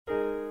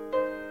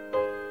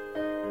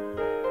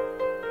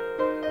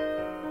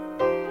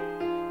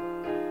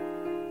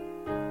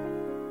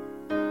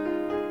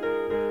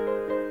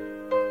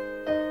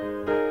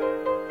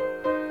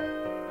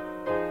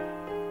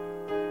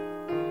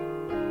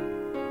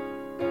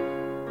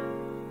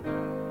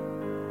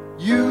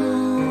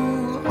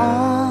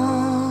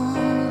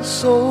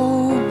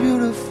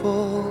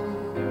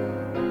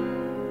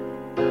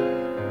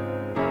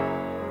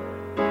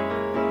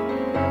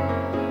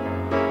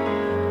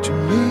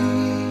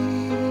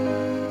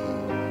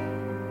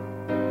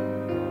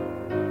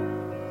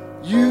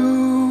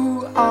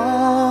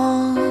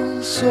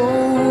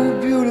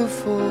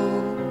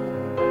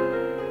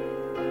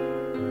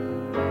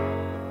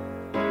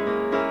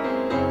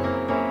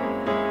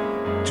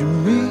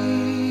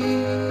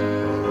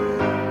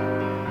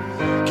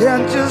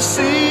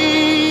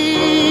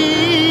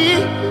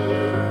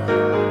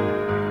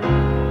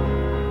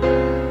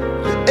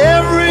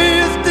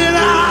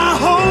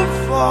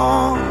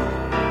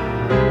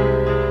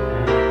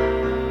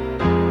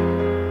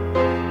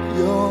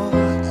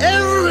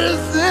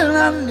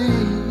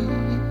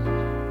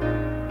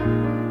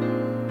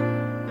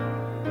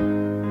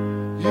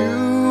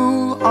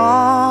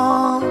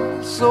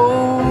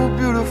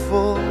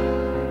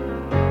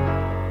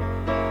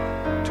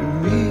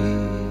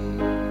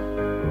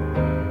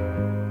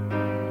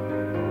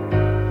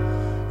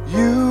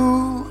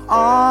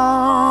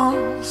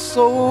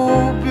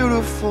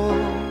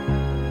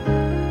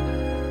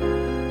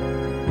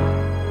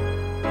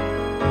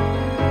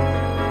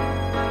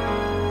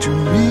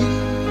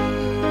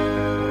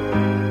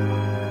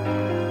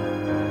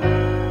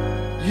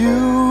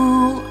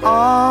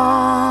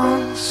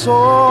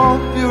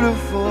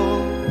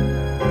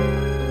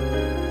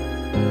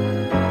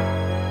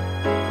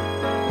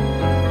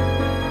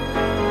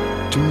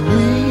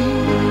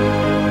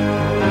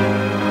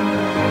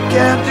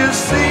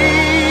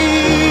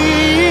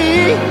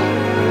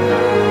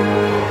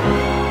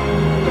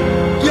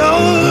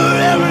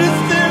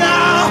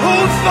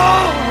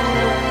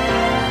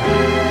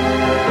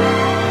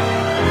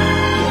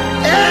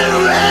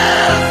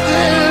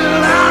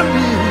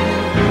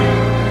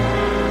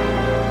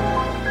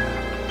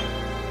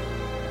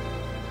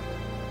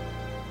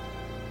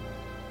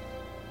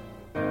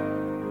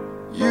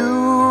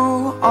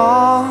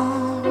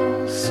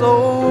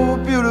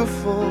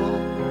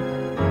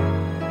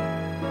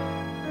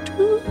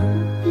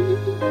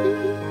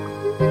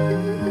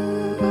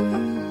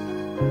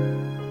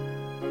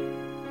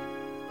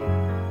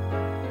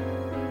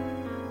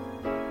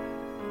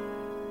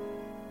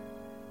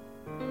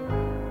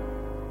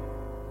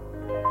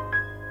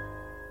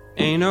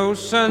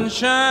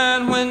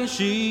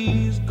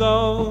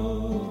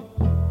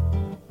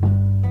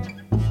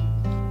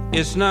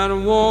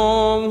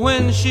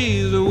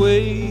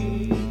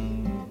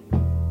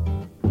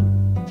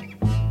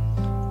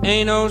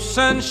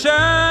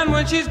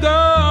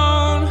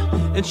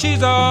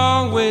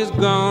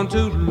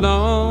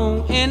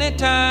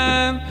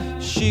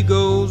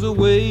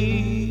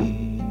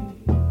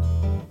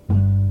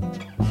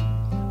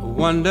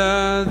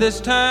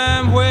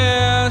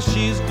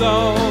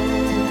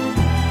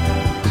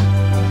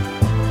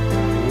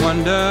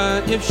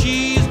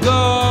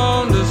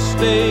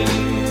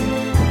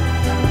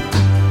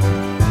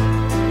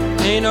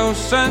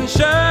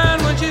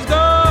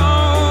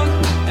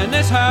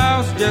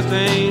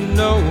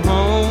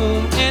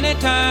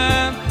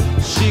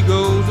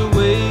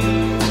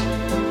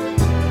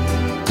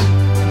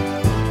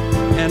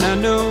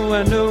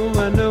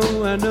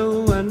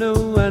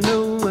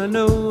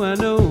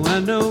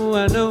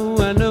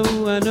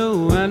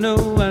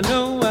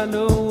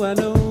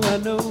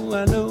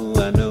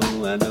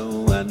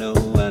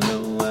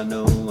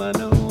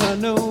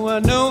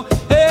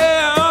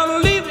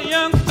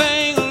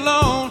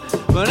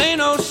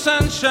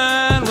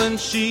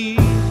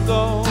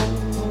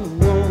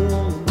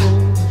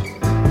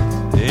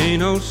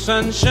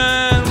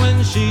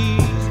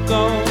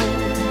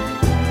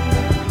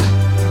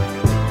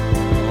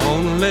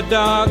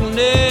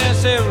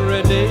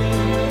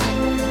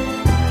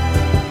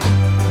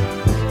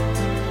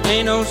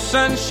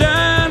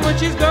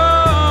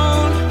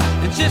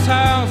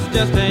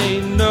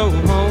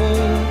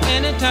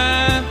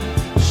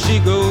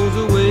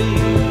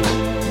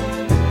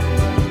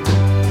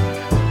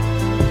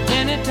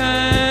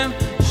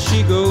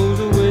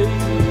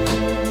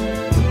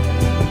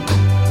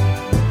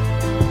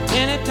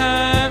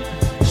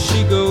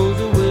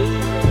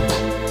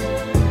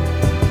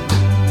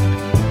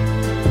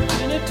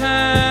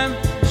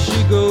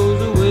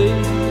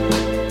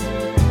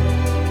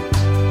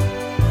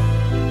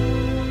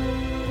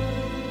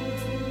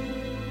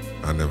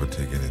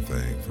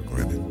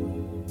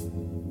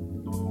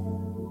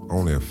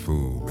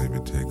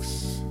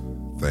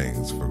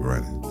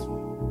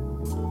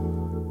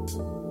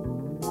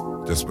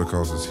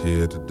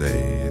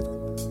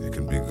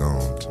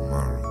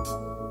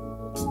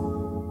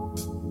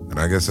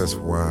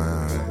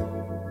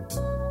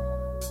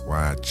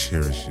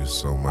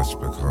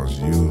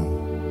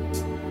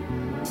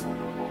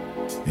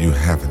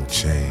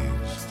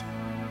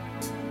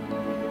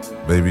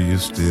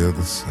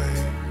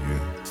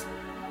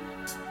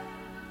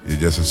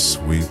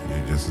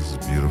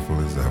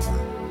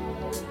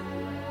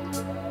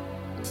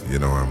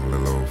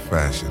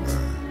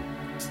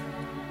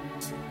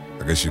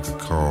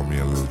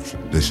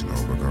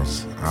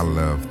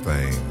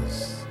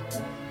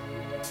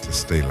to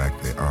stay like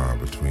they are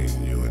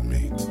between you and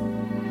me.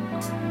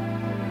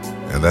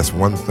 And that's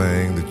one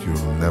thing that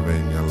you'll never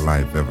in your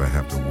life ever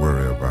have to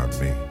worry about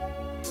me.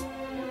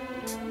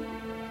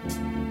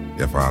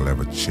 If I'll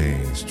ever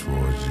change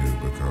towards you,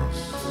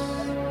 because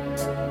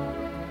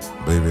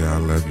baby, I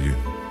love you.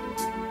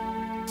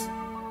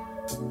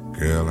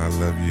 Girl, I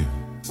love you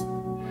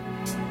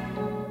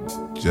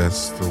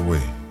just the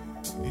way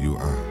you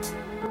are.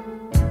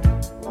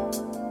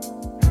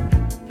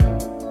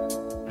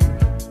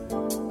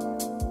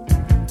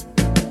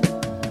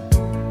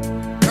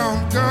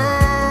 Don't go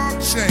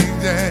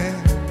changing,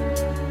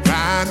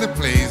 trying to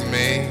please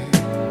me.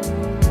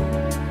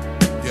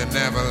 You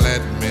never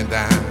let me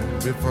down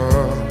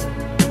before.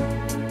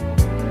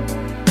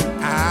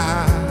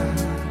 I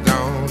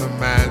don't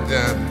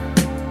imagine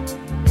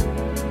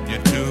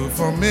you're too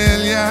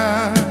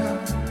familiar,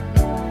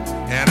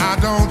 and I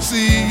don't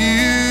see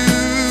you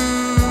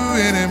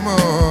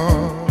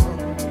anymore.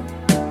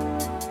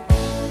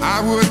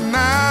 I would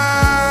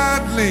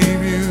not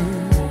leave you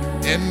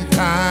in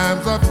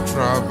times of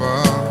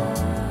trouble.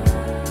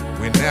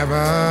 We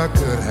never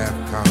could have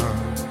come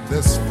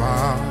this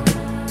far.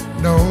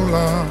 No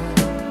love,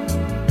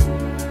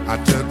 I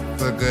took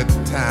the good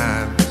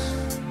times,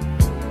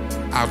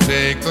 I'll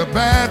take the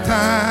bad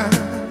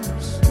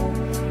times,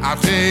 I'll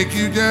take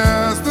you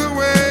just the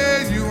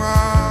way you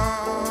are.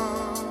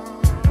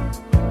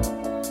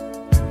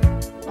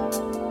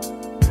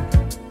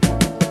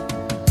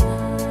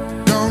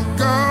 Don't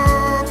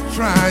go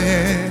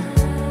trying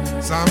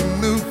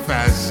some new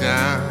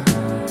fashion.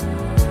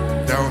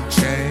 Don't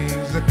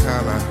change the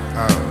color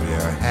of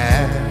your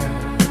hair.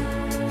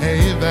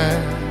 Hey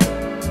there,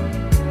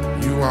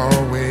 you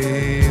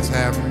always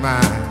have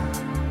my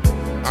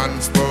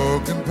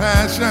unspoken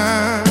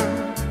passion.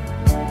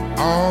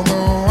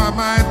 Although I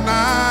might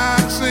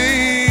not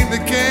seem to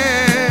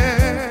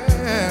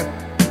care,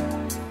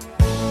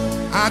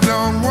 I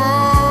don't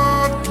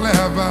want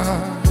clever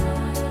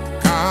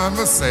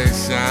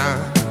conversation.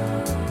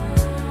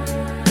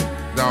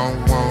 Don't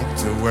want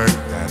to work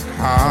that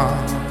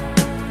hard.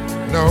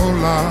 No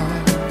love,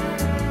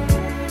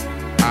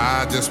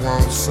 I just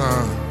want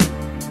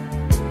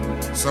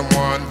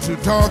someone to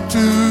talk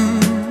to.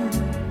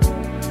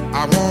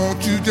 I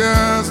want you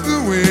just the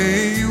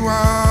way you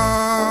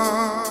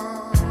are.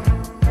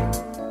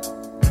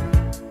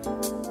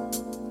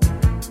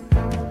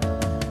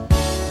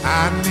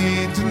 I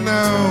need to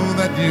know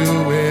that you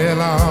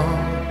will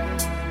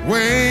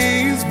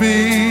always be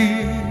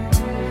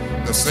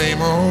the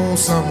same old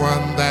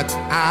someone that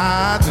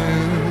I do.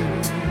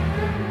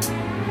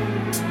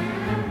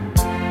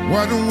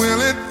 What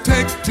will it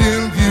take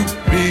till you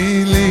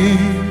believe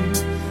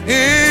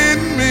in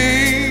me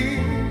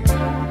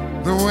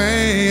the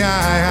way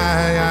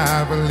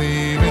I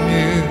believe in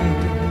you?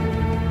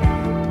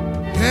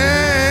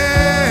 Yeah,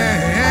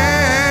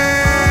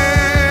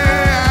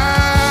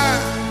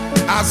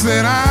 I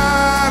said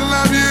I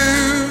love you,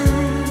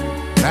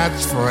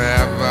 that's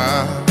forever.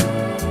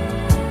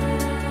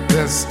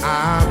 This I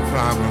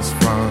promise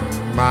from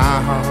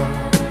my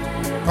heart.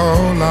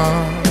 Oh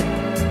Lord,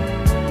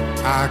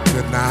 I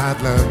could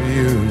not love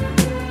you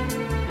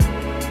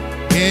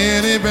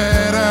any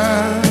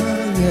better,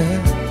 yeah.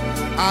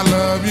 I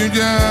love you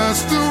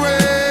just the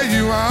way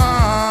you are.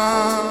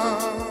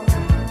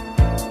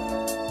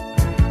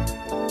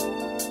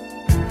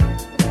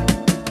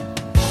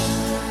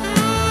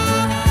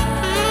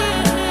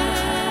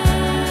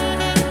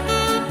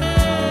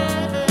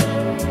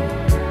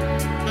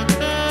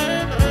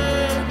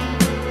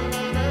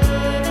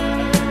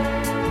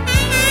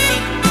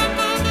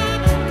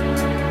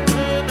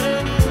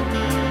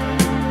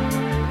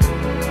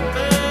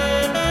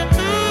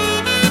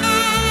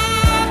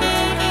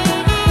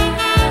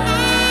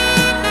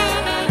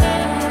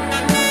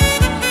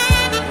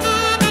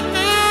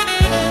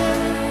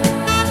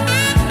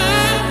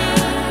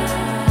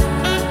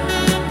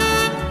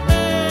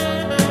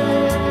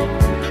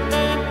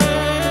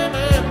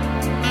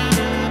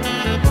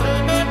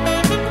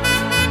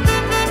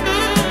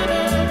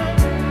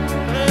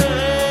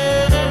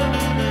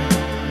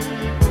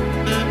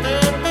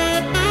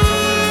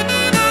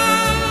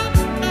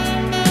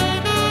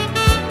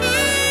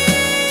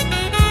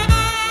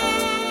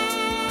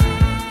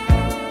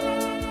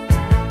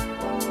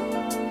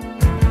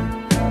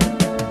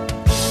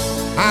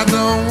 I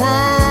don't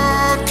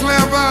want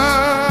clever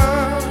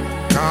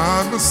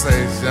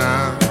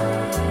conversation.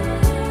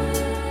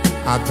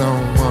 I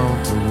don't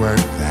want to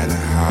work that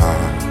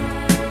hard.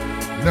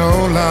 No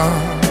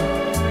love,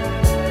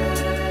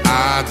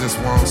 I just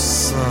want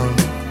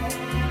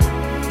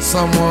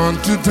someone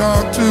to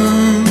talk to.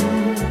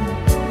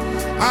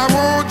 I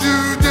want you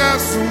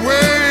just the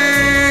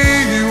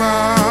way you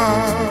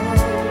are.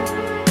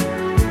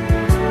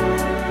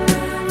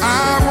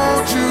 I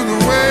want you the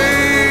way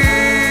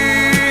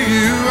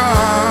you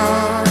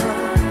are.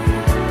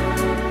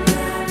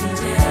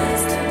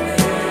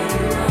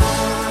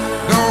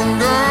 Don't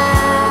go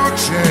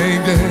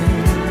changing.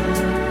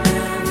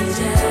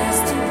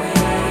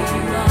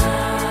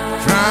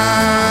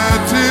 Try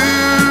to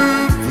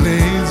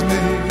please me.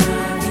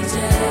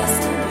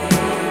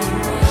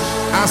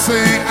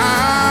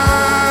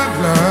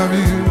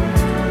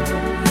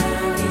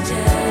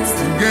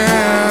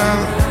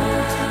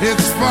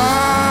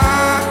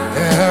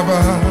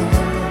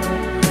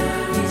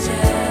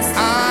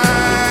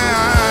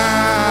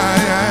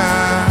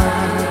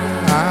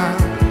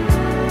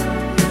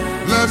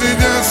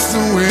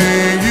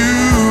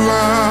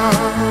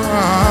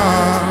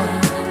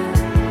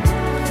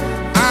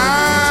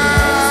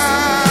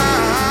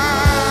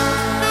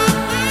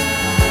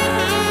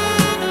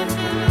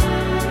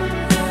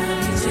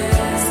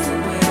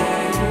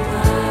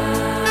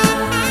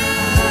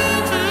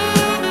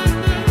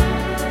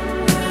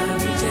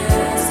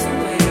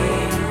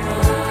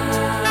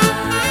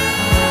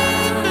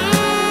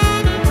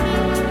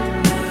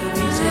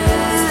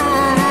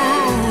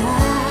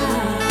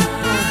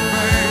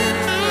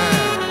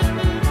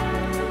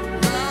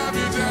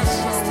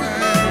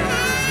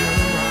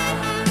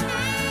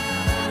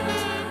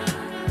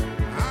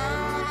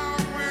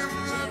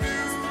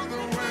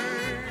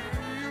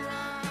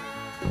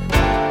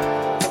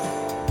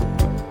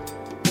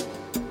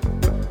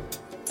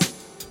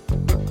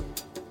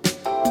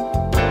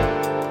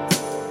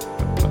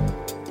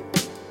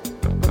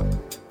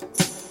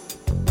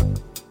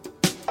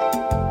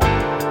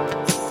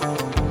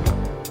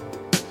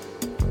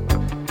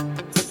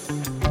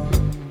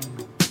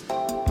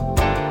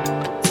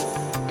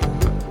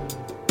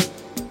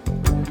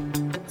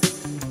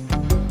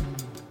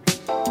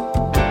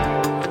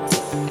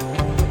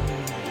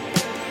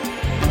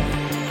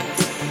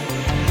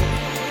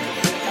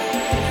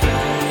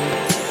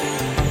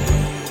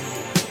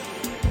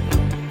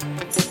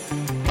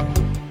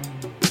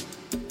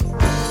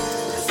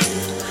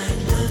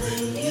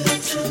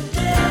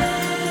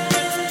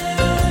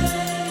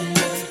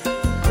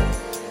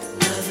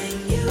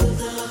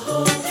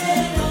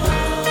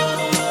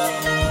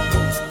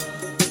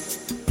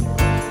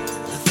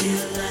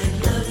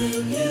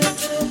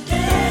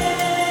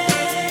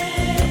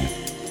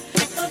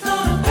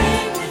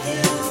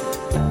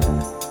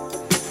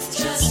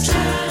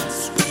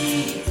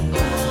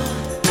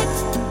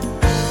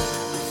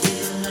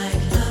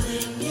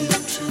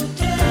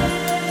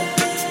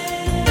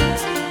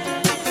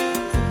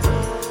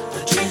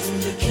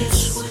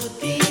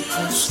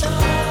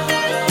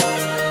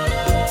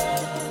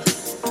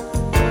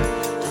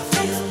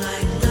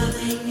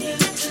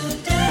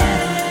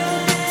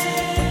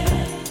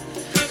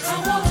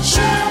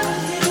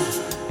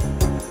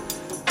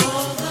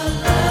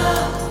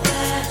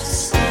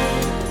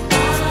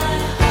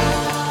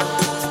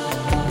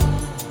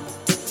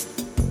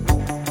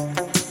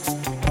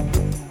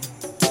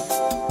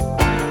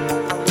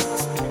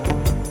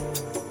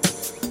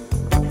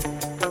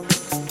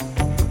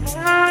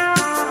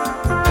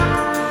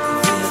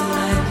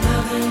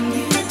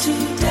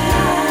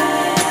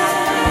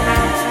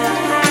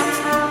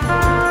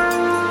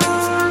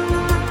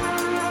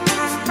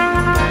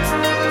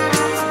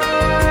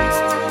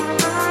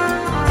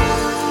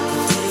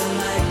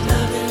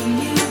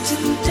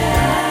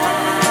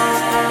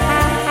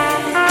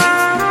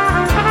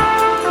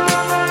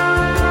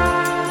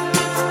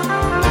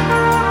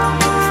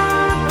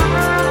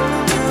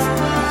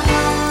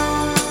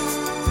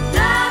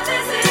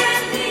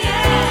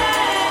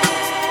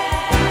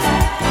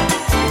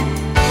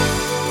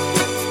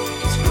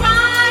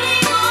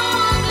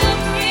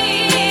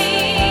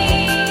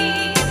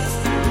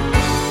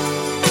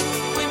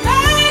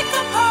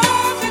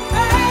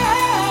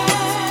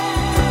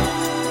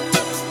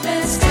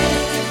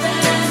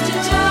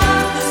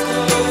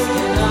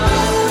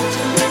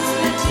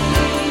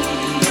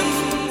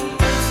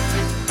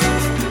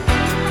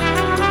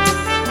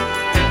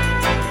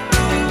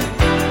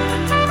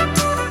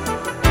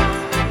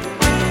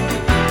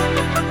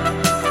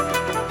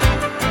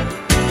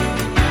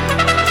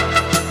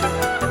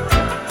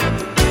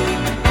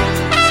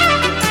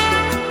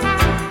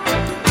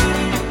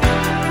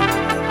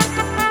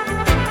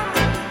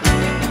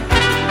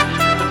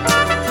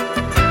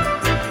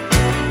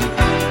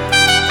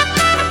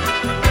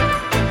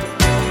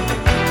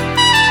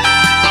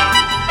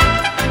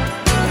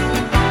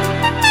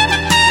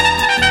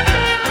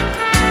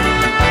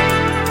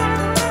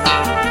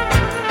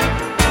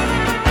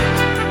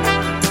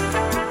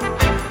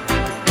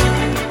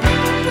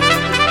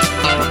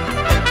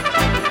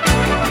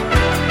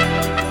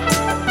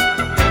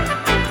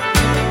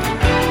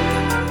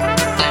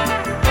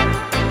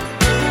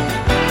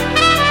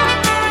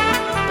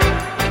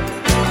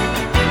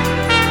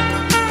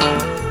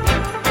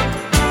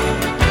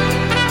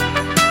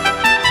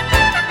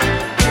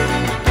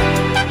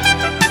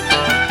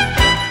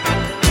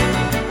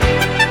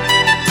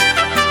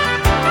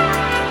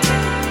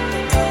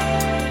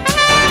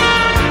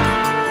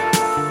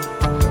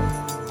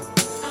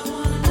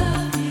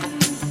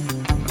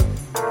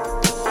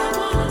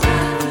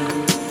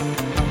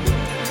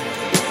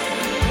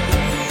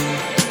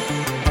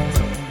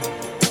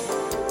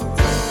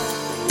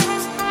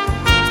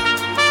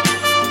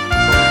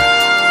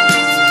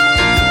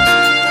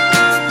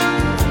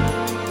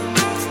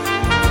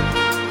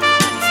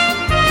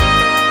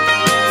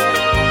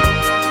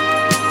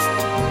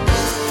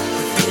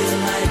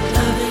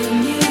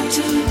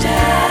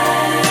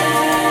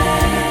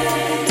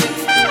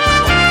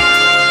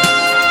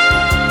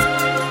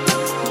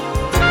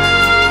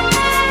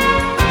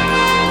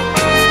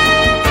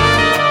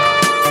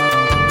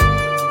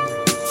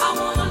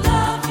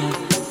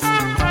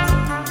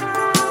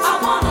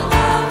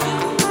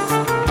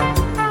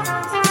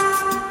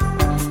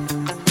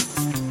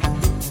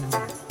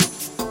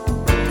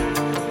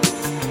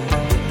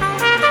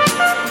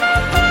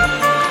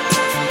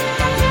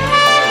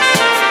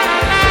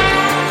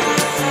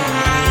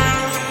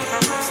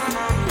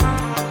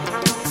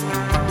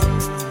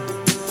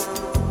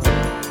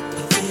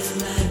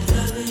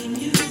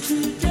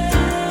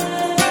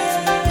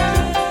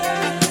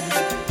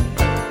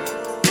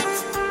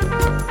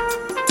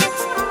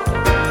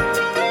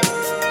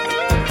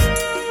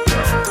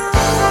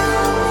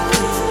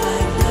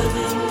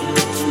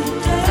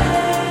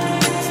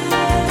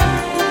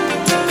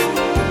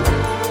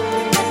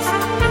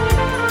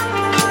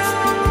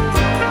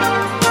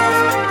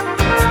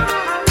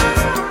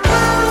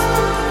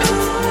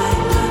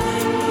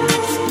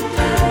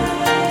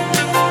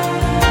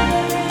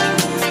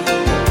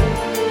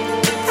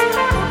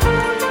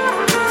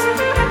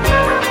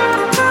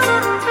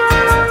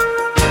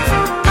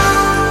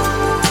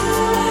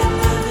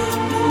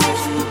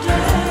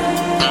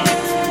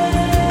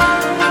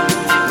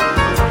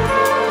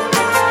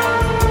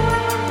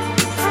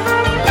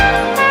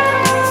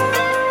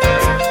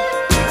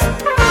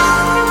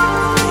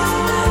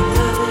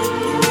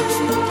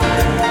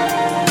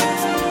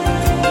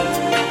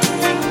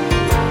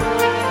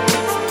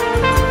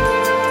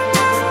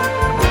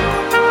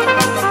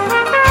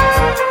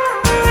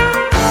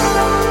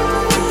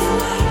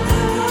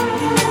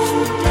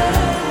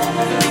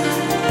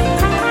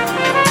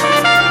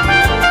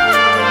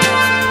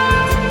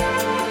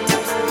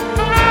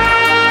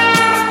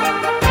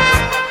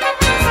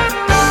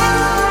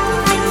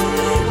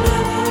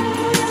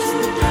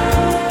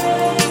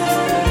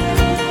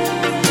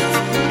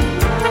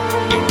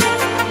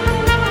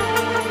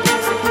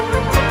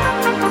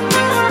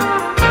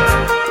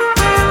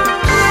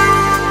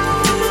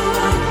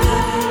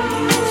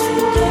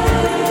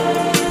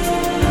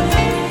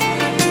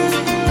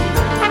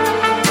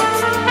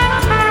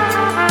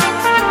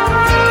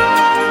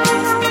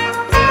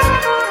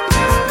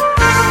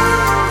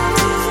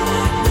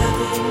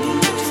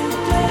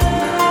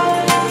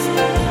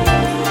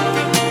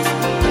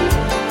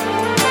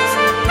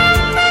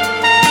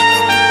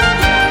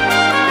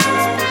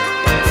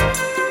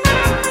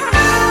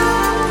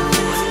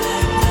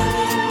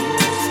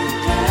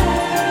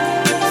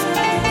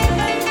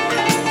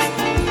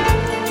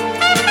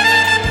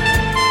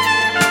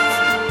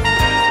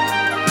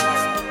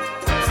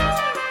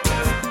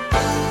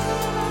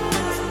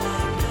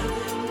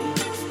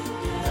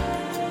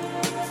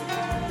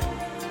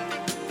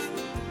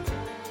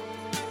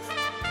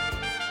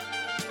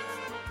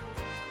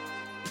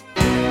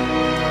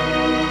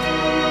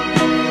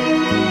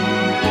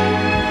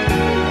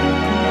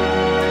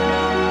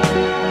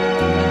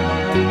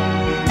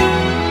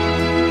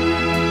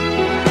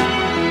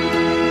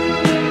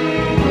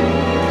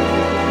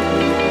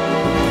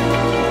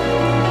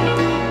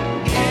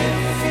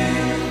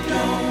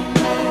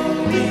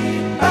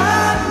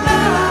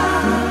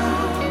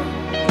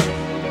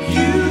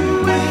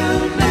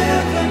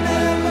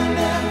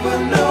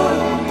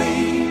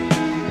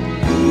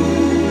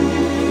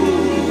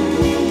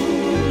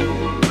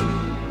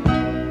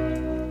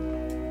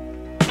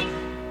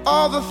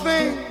 all the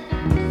things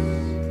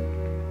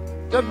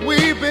that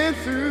we've been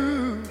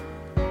through.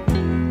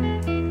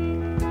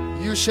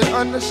 You should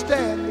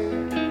understand me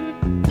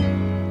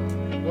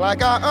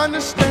like I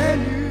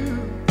understand you.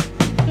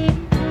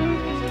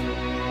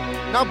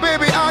 Now,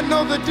 baby, I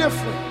know the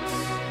difference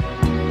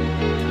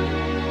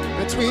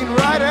between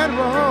right and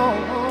wrong.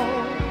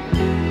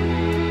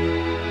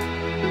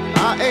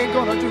 I ain't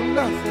gonna do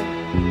nothing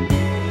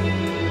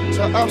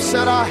to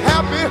upset our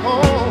happy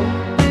home.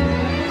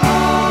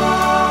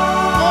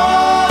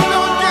 Oh,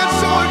 don't get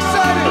so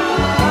excited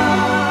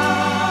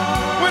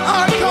when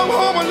I come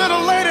home a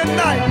little late at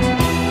night,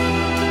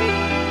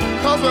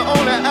 'cause we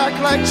only act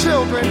like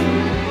children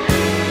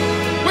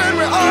when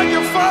we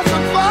argue, fuss,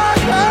 and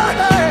fight.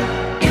 Hey,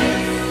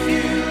 if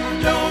you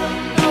don't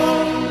know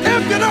me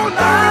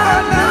by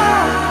now,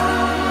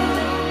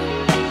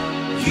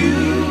 you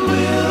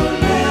will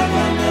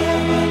never,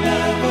 never,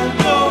 never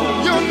know.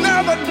 You'll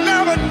never,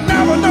 never,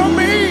 never know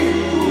me.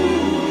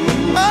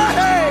 Oh,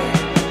 hey,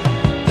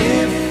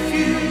 if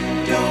you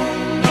don't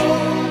know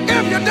me,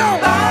 if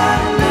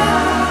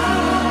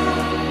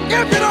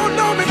you don't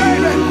know me,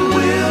 baby, you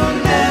will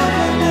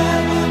never,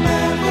 never,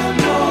 never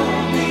know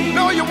me.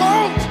 No, you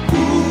won't.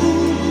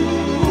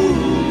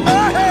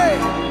 Oh, hey.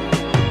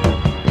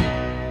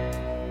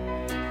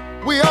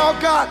 We all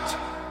got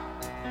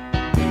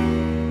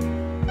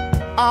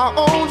our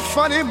own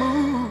funny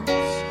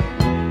moves.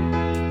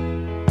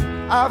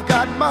 I've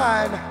got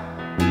mine.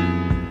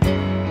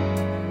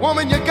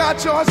 Woman, you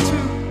got yours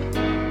too.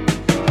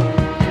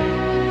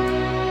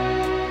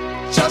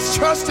 Just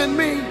trust in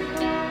me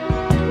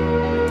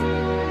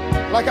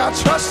like I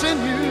trust in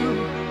you.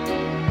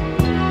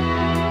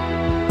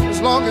 As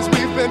long as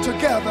we've been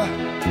together,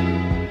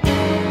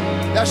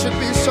 that should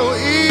be so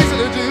easy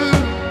to do.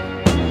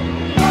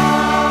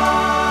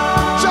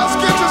 Just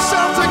get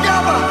yourself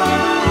together,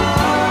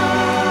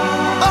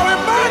 or we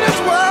might as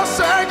well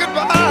say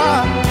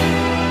goodbye.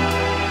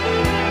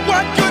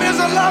 What good is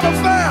a love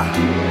affair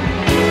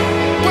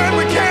when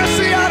we can't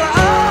see eye to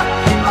eye?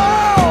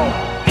 Oh,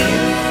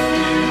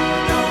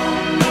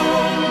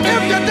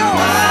 if you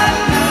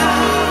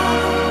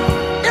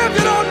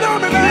don't know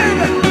me,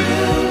 baby,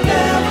 you'll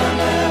never,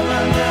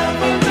 never,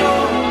 never know.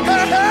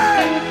 Hey,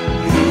 hey,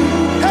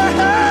 hey,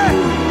 hey,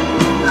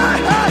 hey,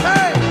 hey,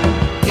 hey.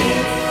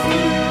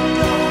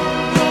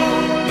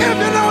 If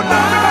you don't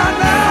know me by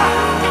now,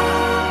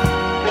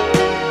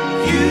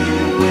 you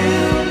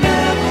will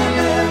never,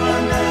 never,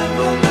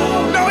 never know.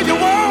 No, you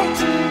won't.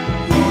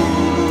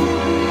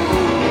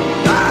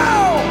 No.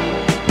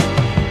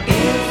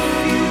 If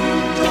you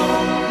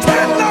don't know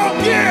 10 long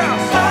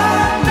years.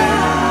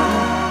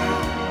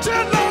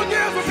 10 long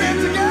years we've been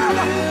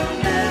together.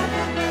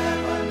 Never,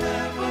 never,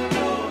 never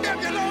know. If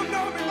you don't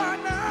know me by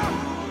now.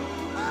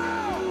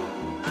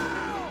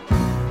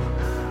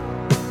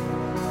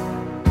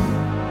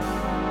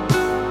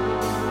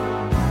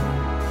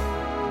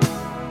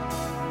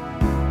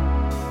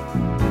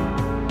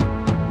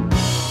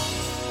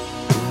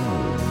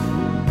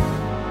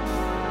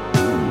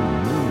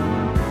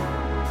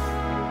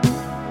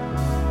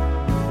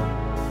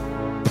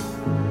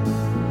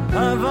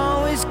 I've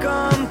always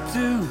come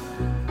to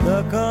the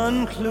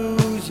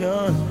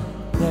conclusion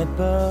that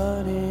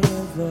but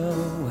is the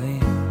way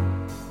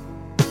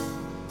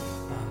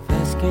of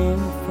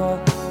asking for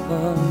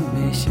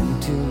permission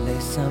to lay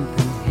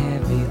something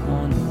heavy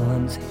on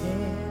one's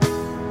head.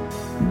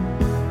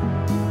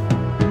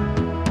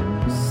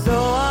 So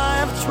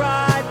I've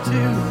tried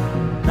to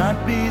not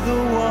be the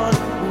one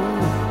who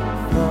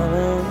fall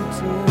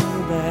into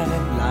that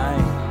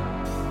line.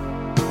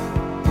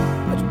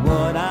 But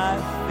what I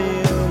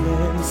feel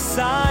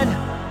inside,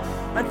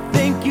 I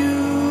think you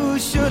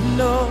should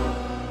know.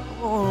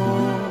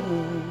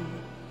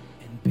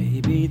 And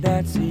baby,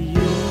 that's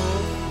you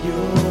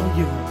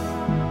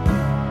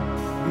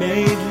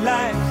made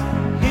life's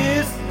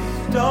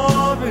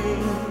history.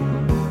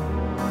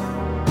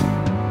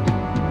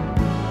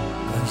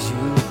 'Cause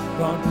you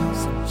brought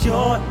some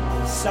joy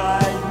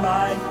inside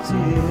my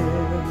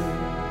tears.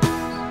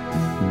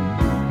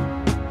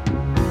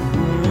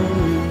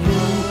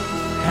 You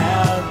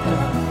have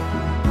done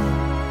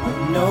what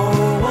no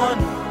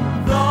one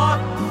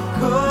thought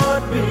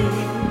could be.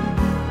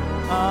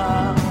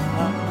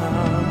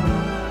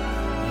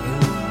 You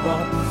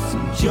brought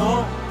some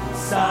joy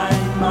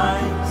inside my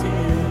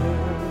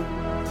tears.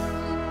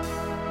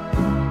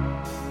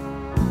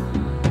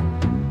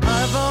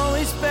 I've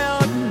always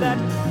felt that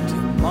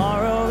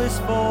tomorrow is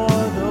for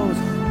those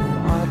who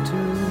are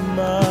too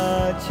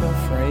much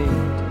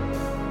afraid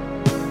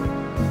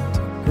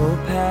to go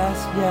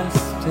past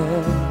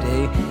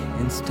yesterday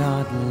and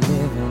start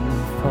living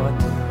for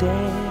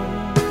today.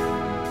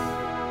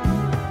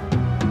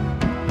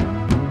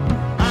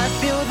 I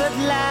feel that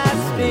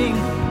lasting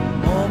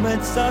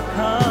moments are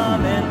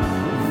coming,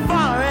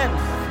 far and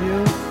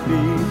few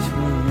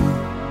between.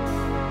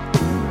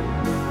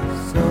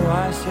 So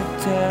I should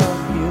tell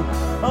you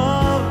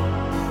all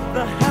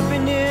the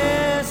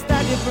happiness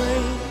that you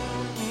bring.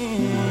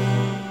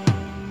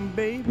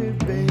 Baby,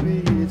 baby,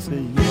 it's a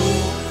you.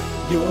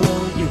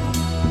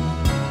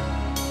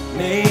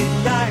 made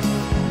life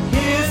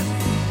his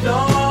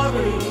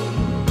story.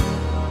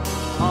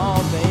 Oh,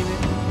 baby,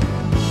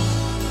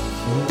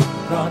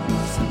 brought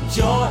some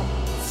joy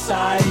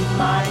inside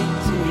my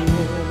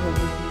tears.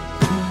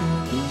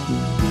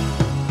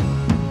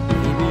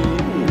 Baby,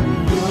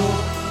 you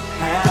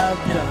have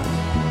done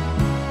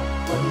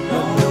what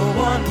no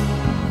one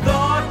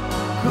thought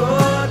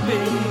could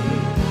be.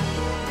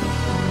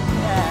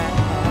 Yeah.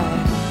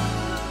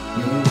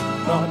 You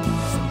brought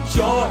some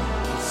joy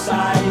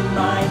inside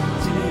my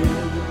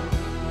tears.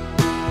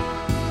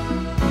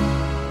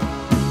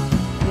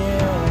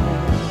 Yeah.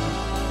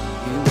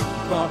 You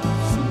brought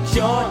some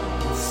joy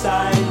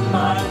inside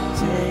my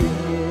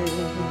tears.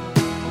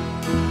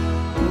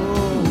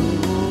 Ooh,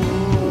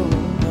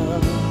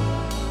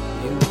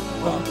 you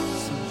brought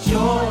some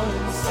joy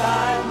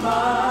inside my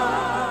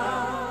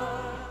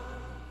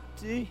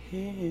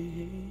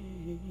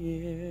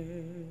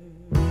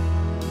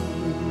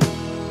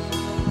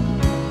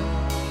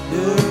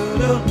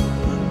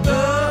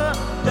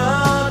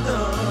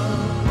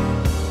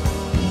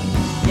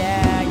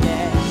yeah,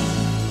 yeah.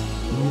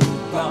 You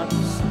brought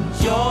some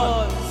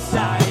joy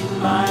inside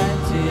my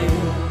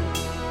tears.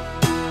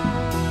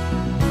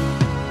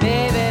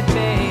 Baby,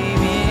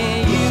 baby,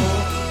 you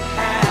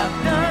have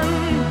done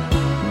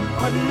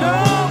what no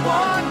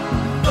one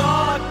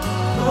thought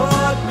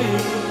could be.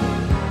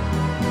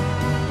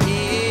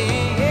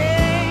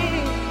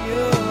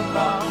 You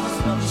brought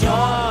some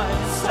joy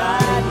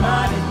inside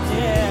my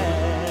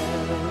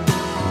tears.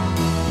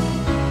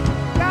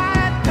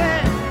 Right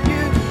then,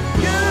 you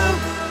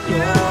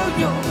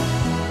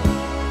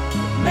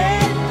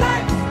made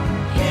life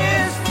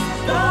his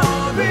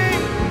story.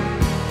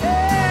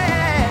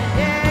 Yeah,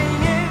 yeah,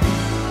 yeah.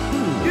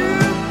 You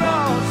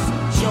brought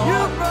some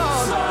joy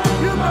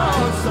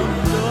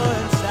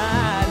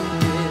inside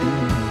me.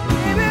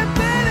 Baby,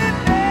 baby,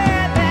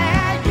 baby,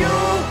 you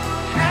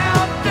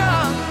have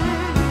done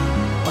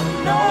what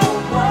no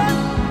one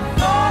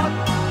thought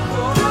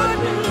could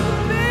be.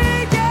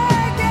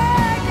 Yeah,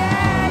 yeah,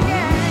 yeah,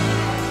 yeah.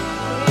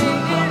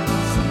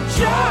 Some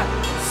joy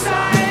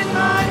inside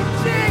my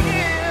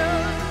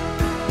tears.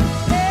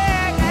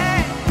 Yeah,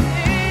 yeah,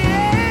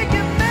 yeah.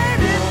 You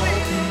made it,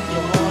 baby.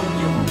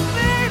 You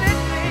made it,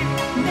 baby.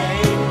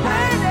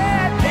 Made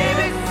it,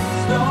 baby.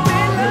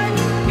 Made like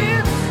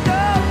his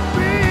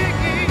story.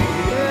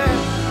 Yeah.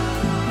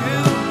 You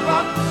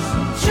brought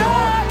some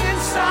joy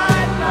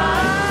inside my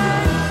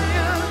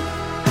tears.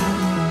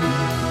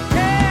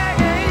 Yeah,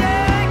 yeah,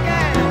 yeah,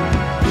 yeah.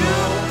 You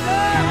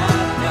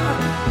have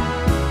done.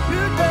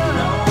 You done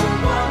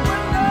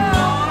what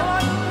no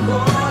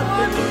one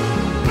could do.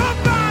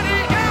 Nobody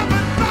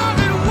ever thought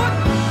it would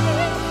be.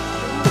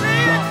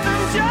 Made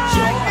some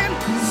joy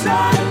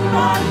inside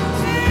my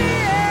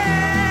tears.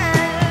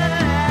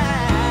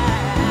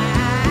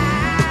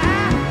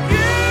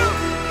 You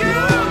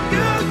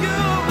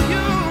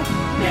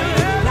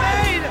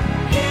made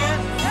his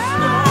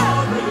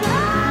story.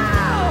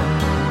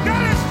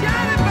 Got a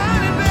shiny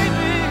body,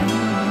 baby.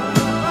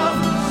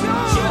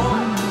 Joy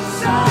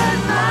inside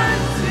my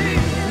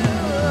tears.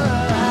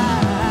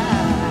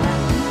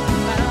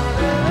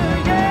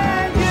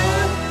 Yeah, you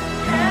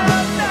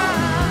have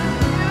done.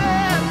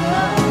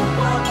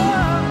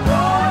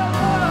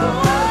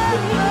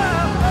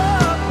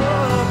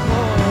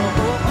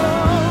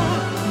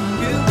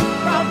 You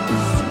brought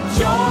some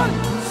joy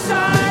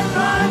inside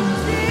my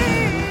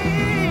tears.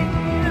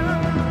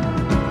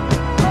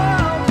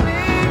 Oh,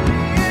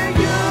 baby,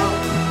 you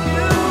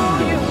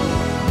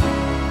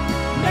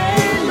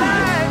made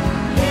life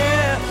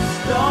his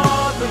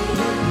story.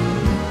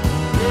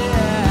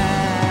 Yeah,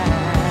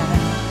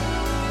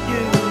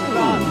 you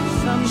brought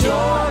some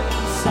joy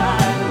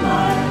inside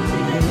my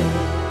tears.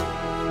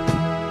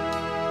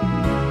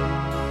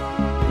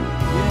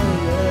 Yeah,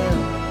 yeah,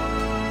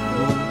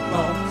 you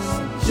brought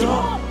some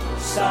joy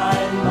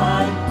inside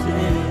my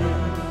tears.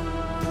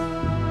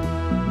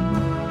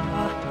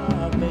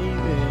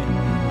 Baby,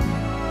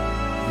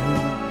 you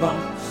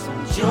brought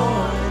some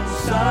joy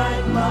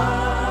inside my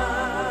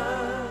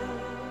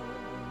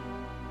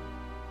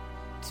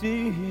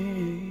tears.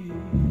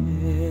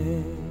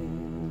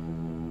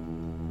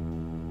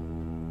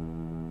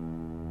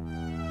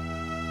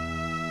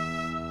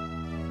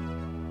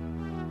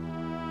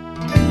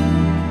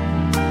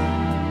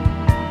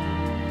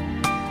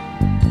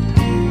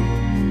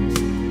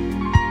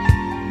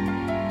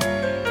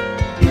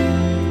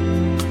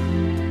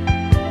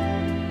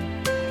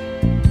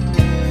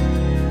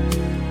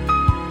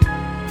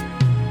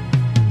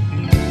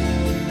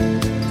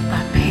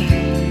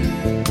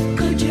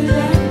 Could you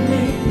let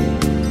me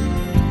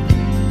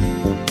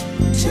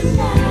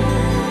tonight?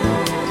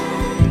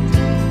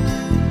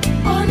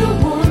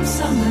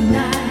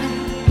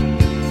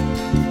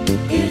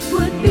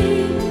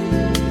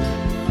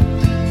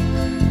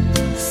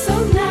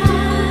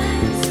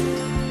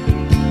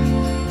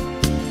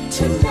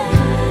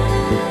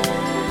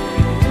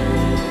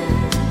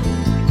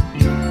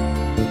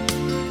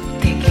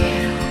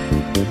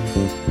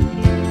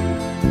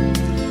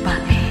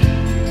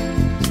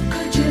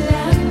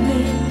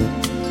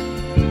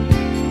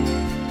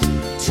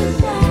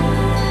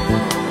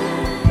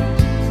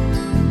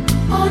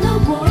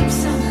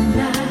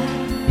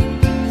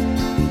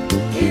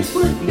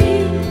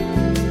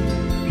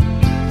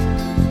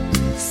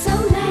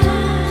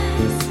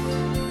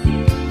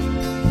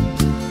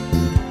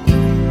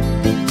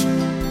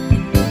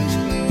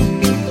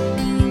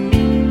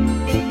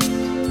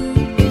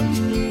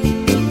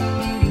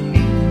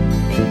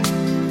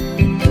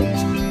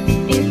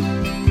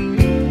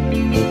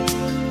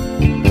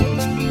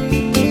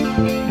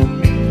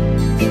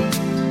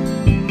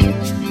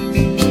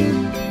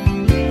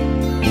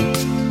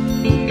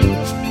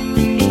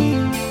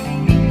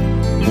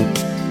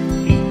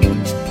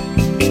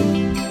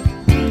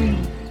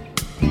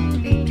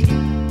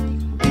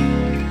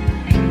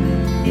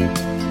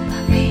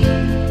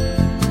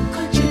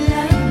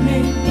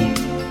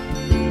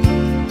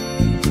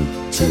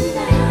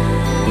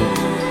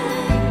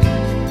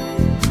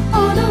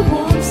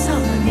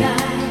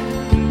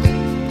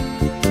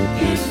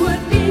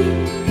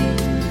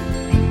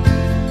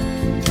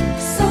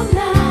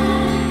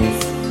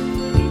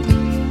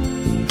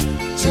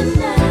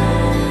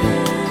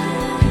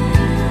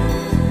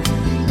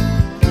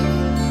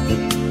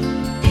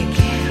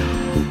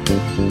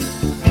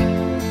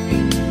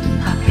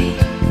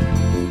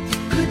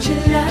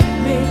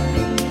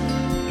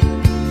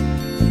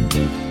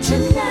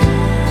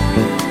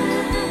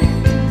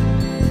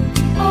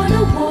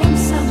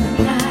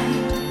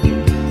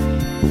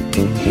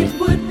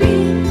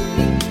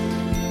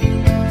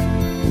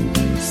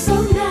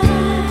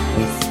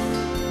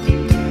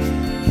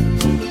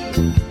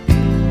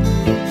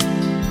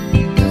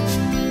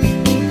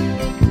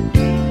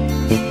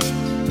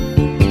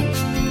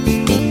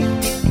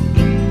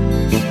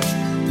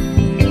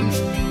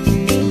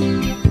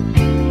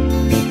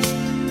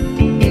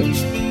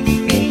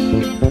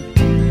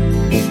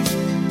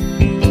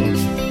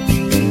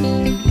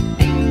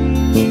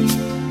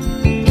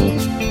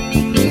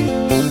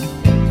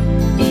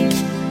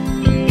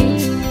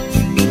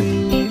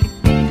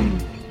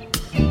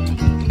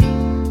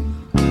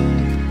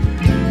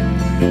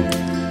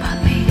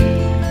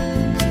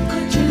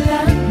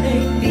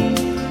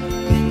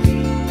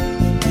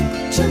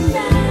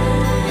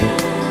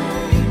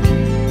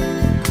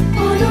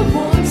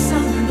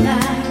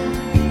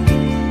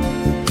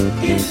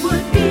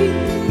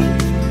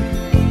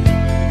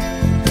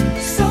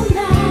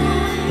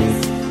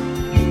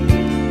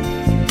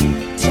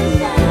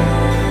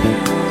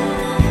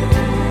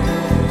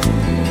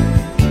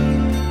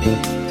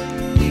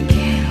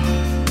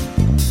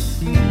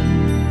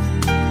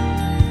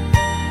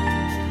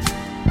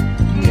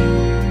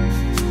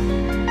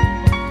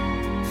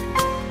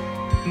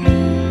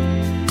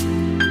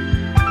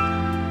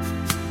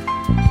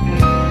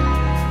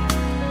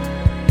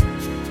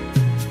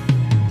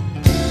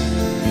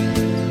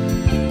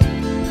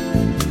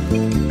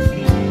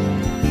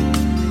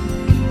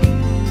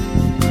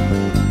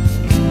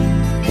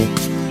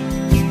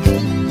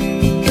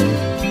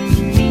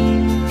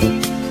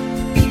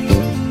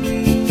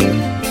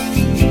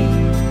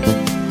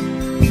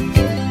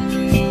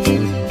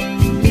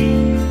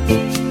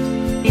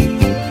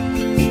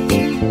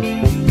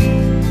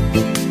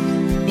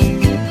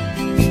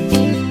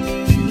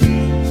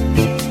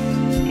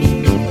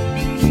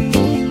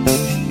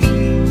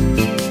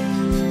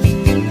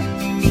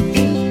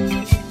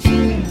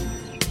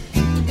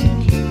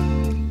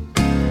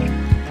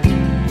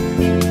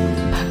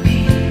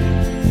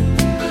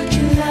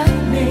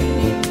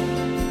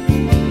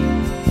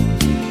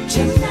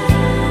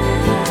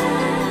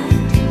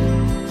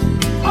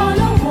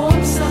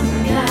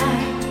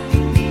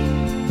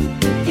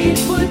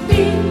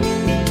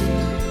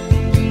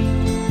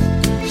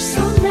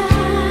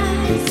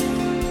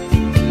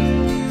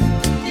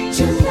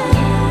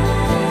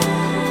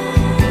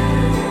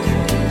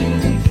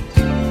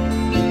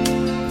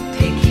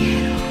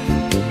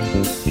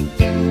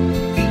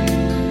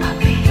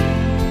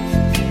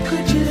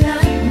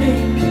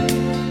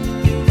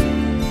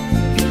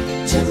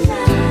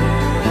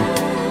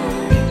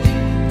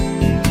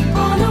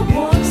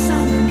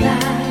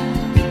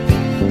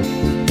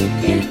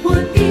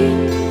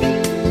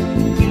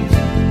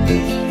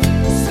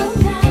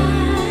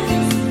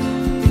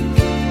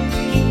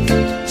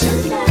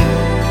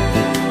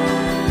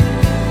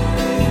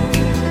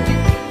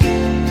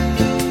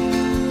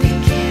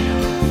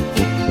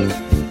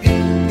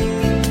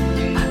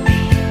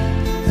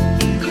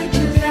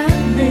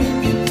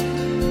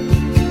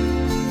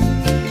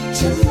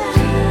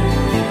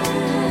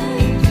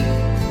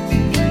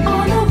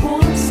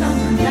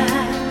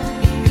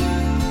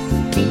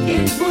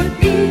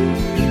 would be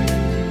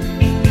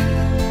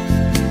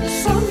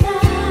so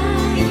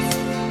nice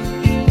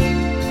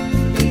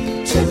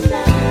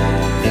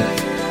tonight.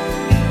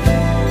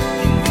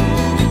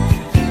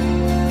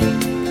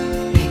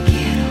 Te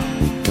quiero,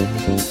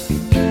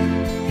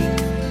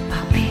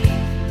 papi.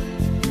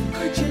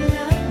 Could you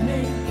love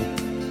me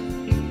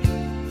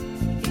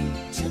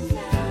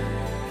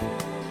tonight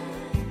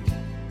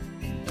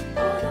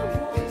on a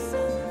warm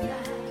summer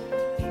night?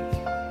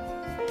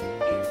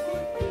 It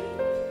would be.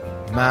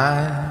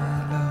 My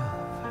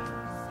love,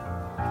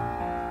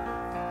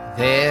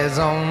 there's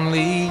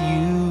only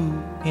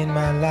you in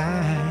my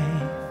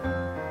life,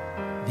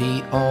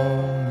 the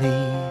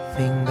only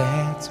thing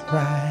that's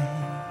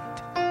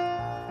right.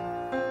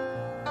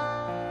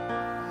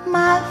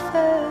 My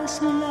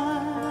first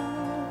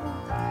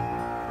love,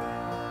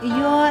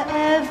 your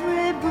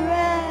every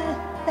breath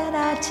that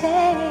I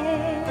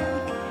take,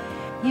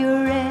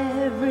 your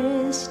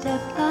every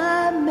step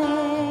I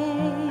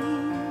make,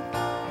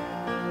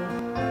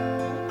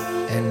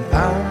 And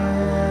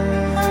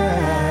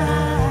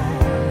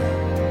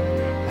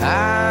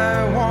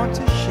I want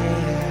to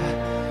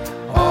share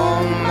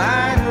all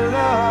my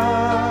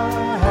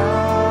love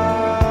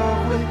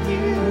with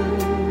you.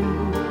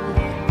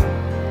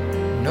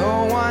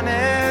 No one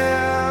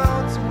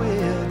else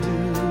will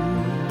do.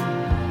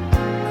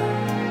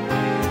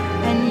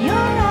 and your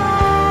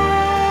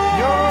eyes,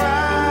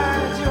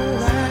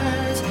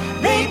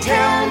 They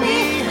tell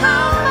me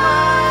how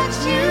much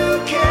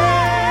you care.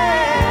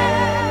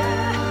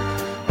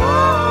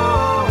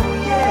 Oh,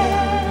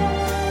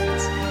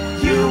 yes,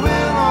 you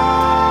will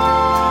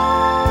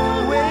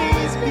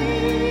always be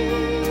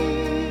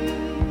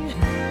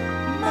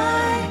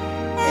my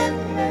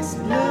endless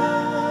love.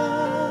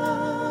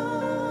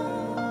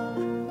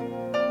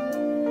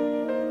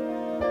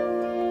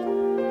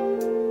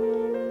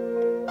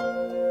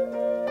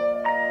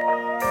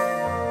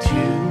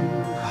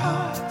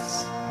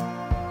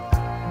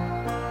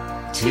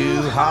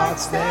 Two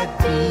hearts that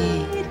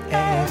beat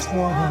as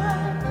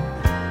one.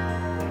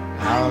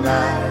 Our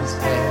lives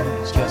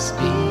have just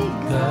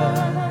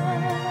begun.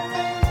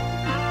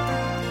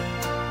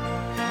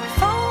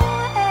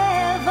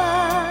 forever.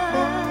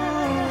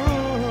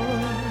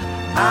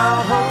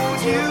 I'll hold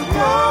you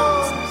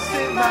close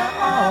in my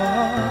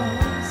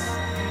arms.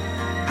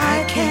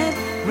 I can't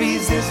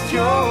resist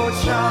your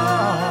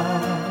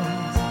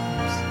charms.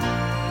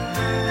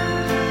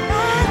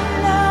 Oh,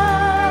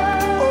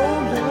 love,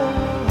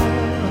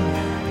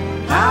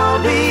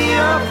 I'll be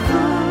a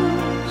fool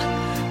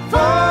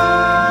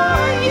for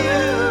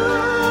you,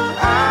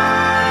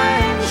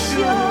 I'm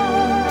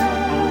sure.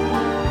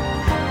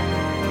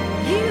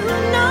 You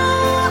know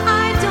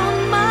I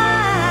don't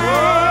mind.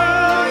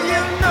 Oh,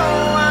 you know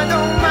I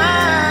don't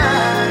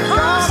mind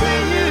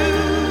causing you.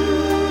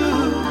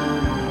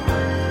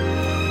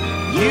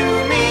 You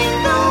mean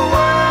the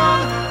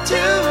world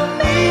to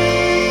me.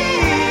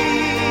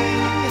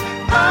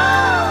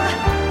 Oh,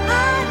 I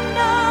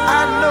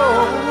know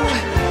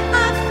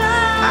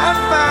I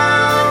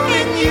found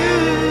in you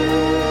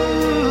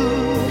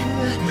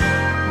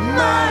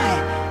my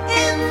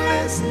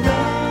endless love.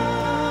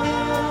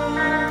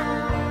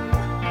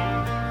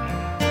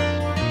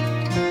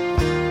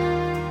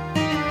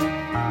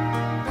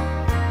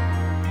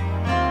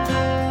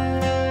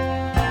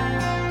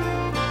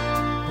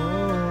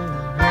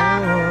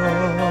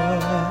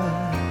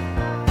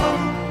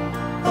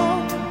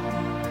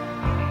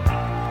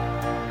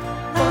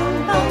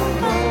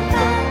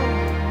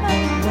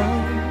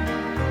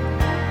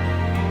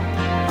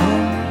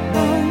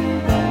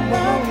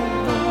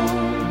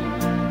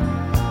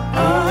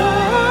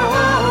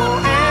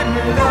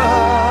 And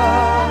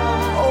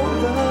love,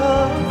 oh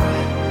love,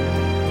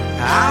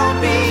 I'll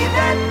be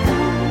that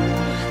fool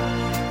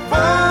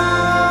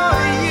for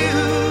you,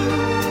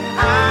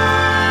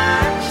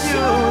 I'm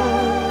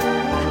sure.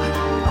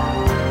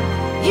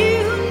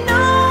 You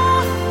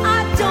know I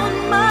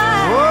don't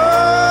mind.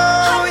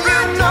 Oh,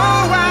 you know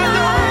I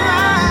don't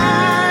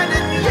mind,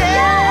 and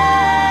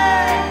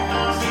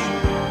yes,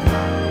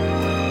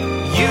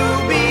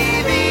 you'll be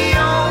the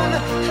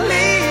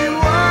only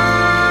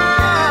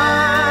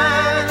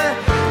one.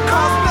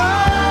 'Cause no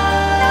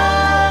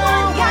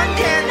one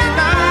can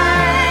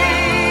deny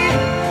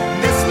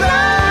this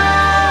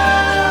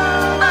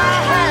love I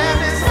have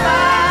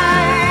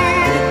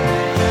inside,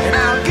 and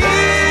I'll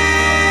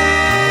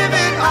give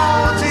it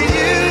all to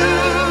you,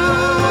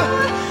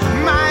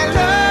 my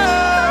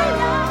love,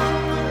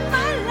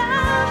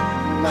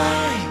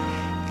 my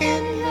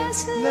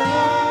endless love.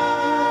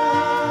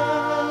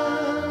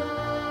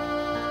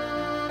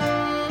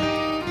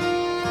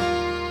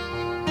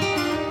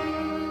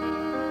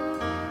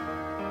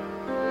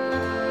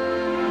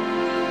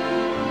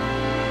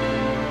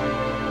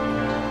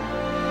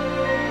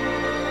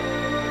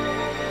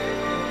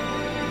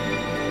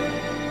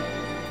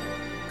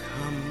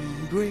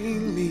 Come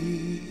bring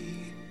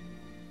me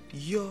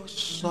your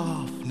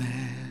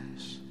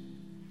softness.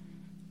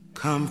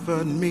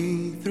 Comfort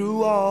me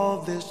through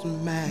all this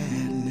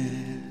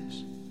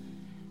madness.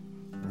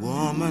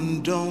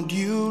 Woman, don't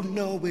you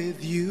know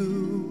with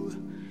you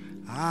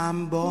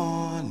I'm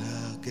born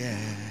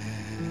again?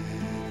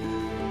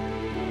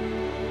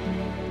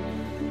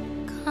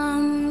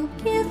 Come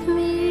give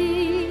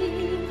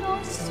me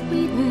your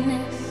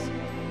sweetness.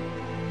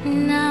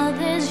 Now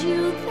there's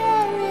you,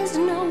 there is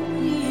no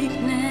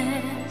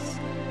weakness.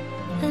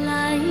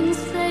 Lying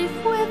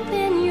safe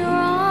within your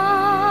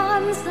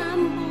arms,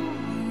 I'm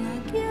born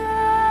again.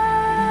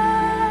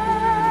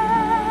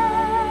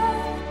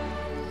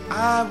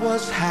 I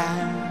was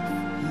half,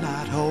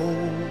 not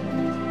whole,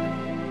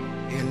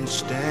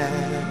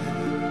 instead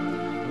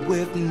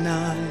with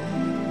none.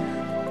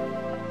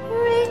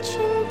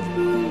 Reaching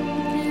through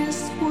this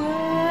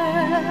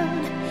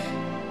world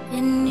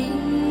in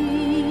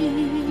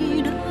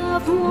need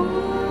of one.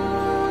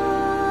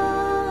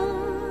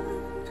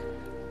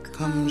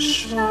 Come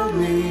show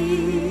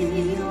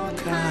me your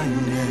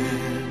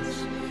kindness.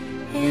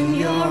 In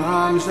your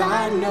arms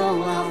I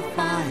know I'll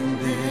find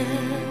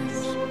this.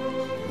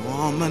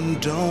 Woman,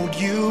 don't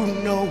you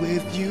know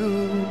with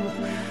you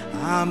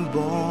I'm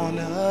born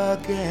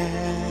again.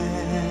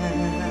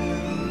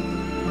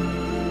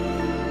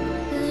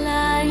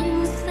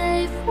 Lying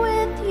safe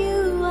with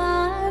you,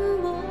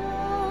 I'm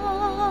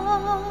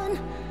born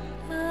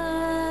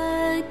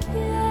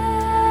again.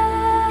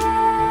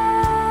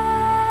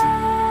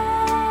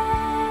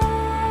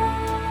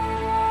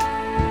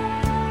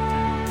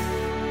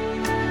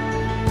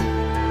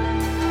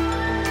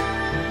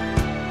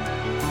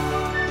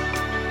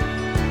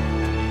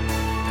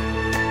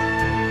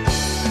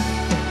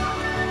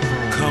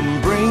 Come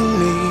bring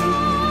me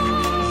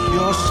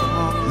your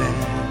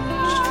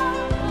softness.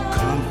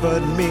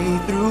 Comfort me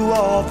through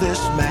all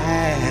this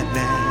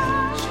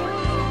madness.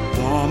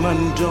 Woman,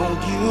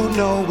 don't you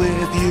know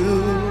with you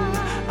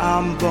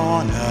I'm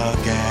born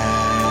again.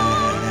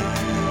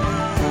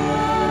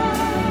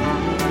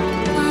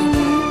 Come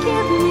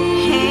give me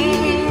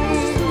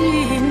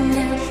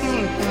sweetness.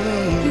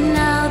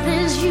 Now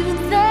there's you,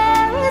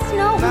 there is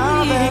no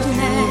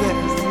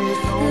weakness.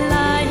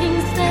 Lying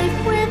safe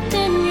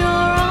within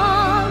your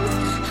arms,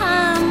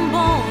 I'm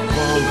born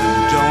Woman,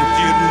 don't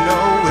you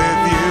know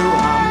with you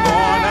I'm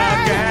born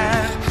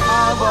again.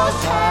 I was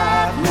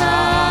half,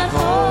 not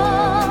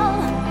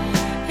whole,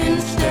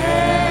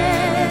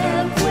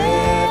 instead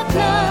with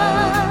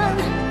none.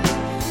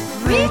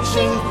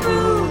 Reaching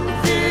through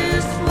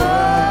this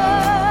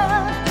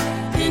world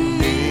in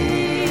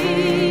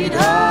need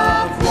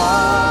of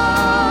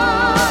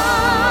one.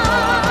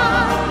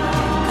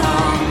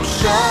 Come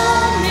show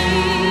me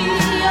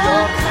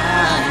your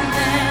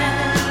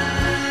kindness.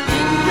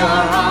 In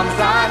your arms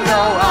I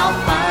know I'll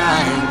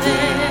find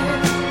it.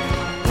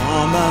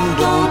 Woman,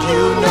 don't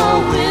you know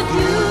with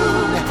you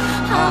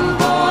I'm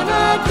born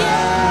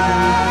again.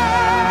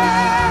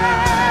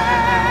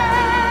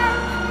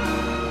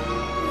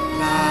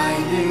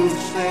 Lying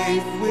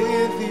safe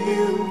with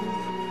you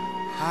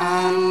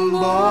I'm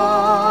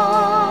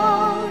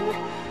born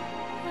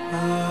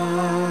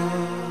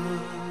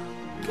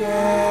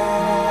again.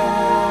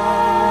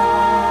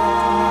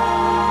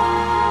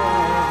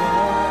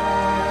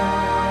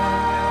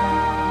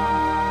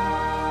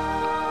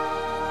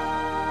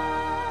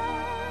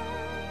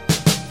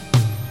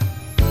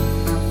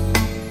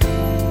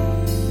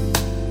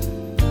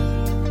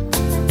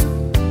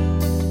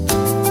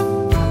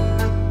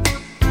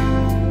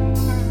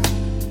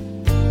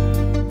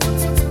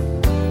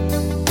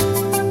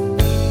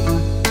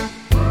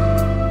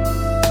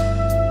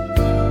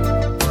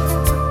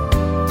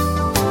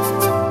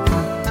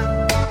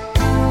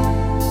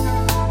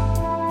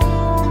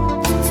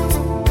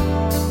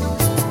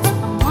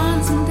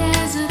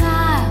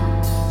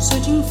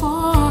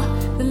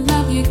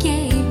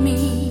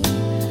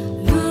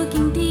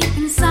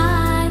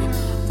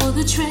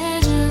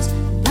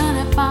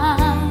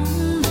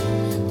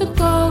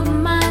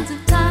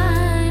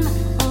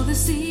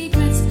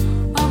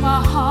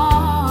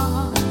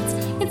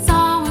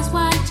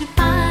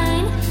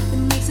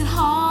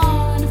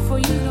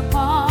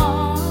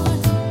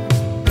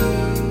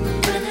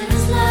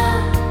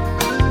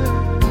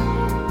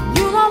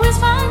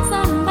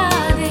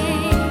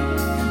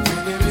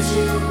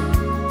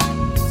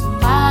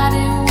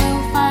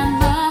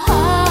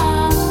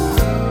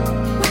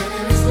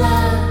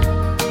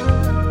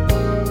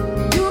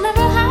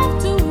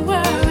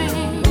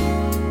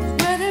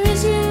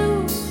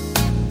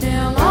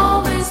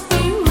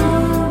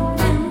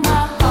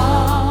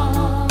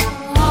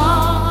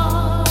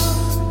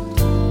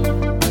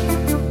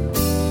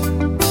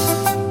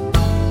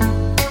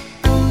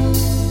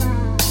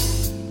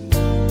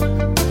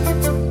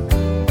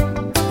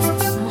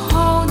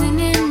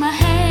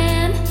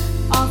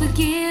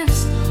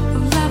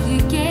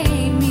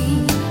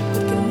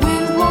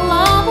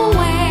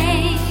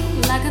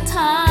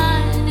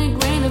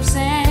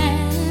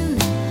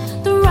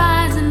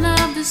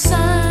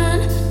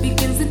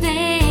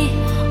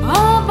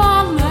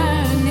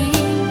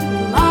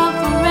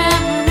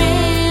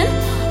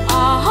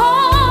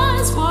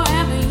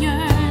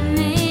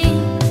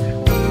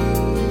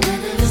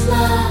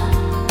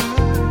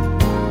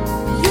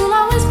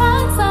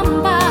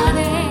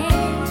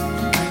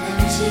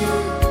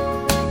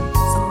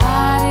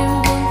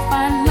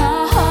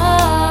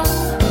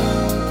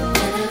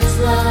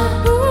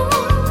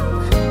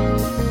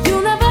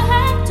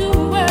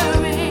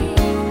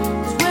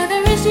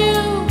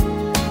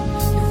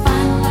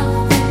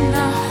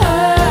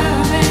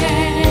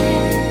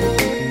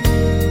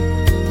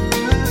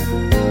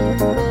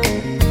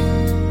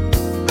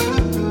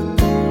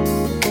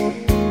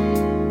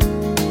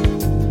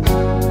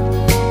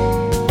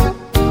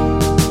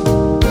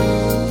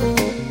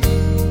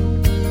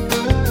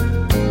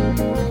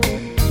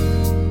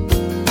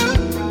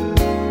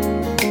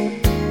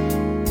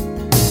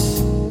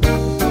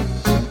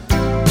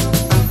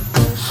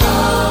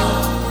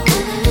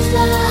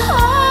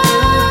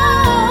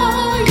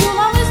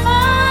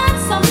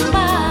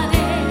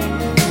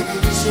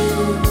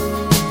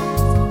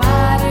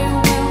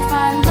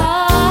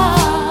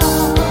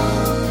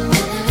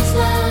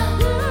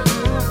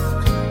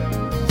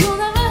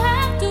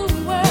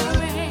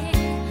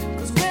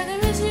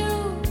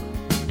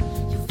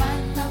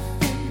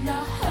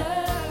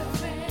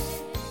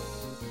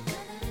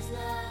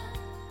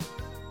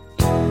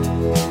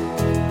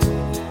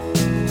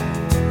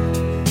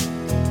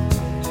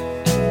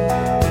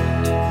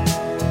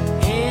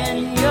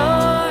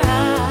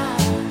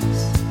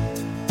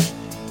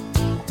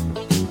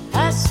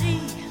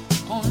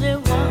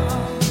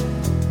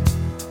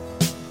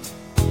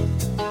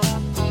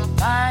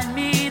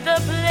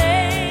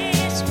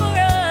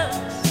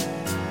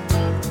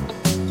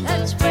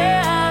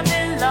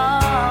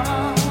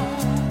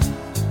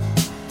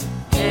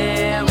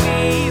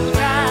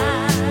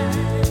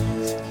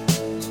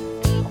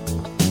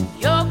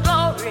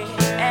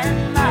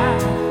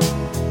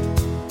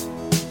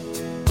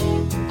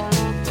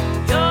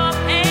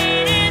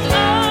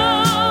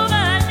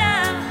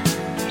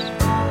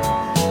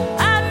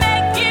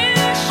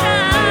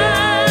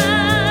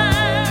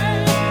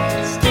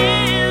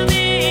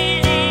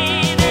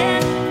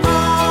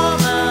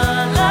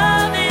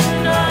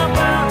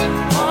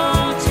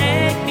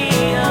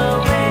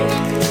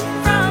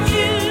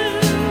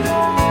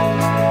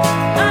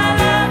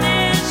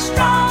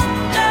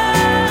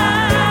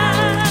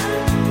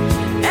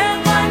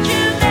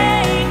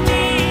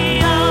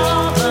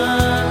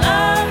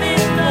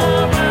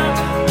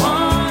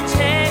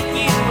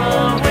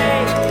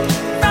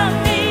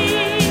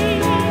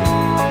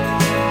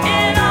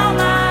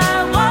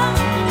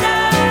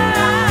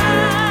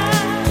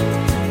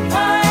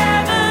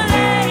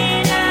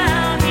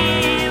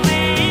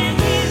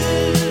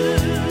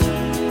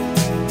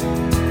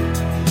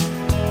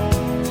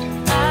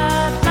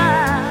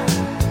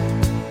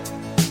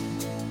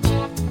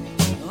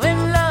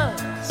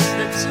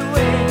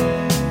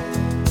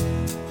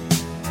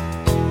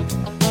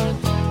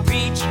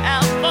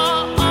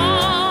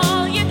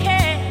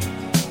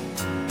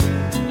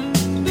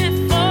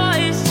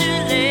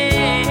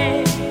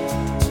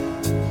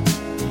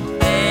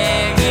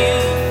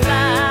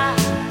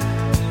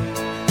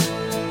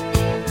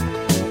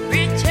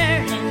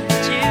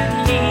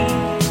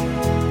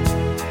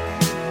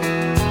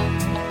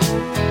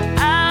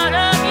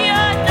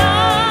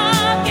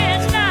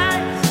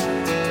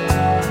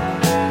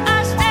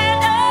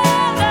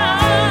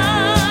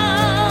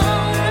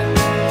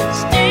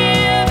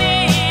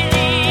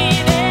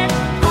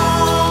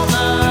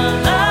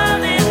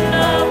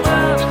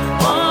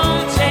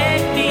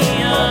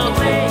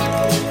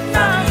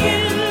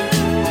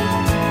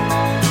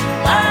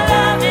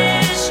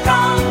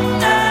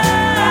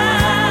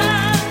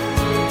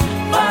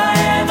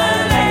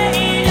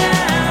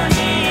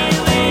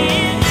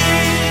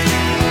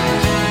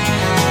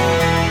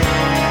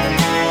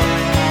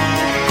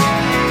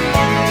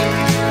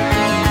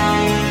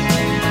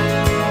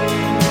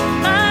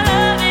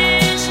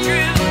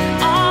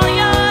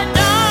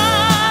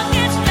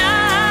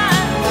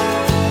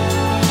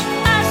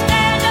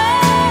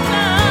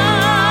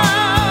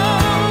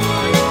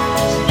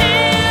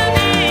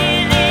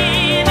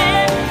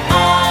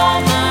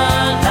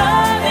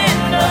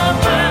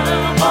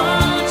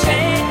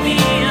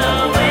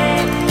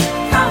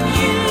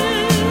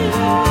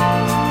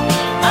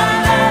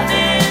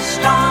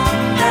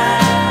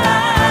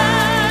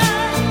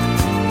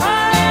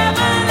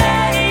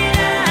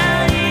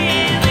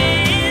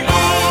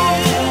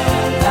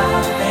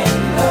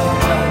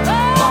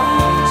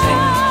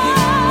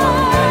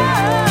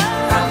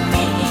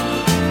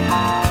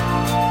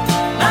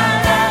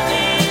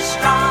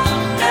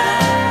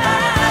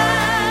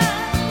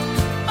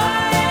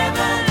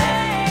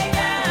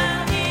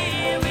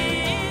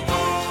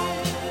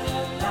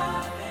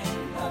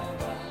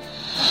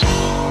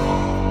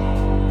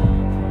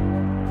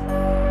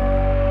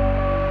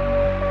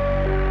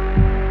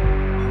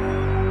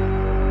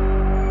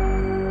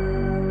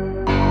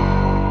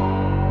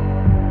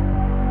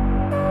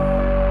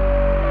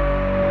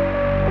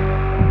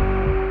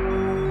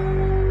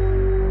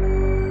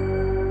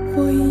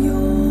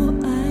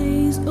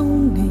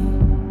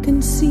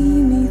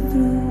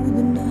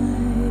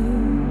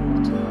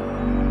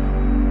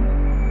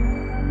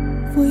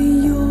 For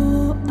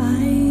your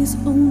eyes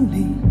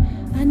only,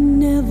 I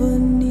never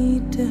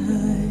need to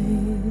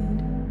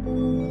hide.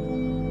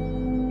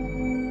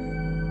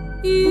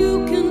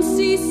 can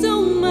see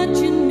so much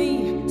in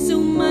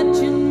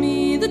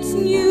me that's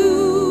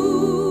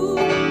new.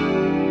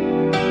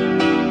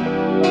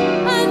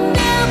 I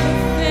never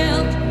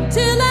felt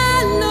till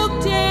I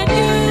looked at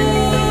you.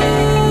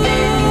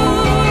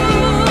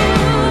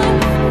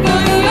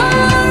 For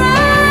your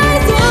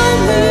eyes on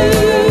me,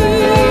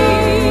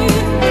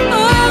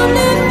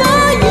 only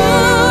for you.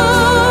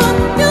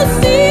 You'll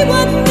see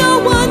what no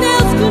one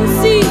else can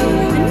see.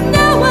 And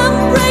now I'm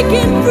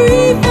breaking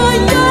free for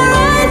your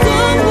eyes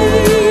on me.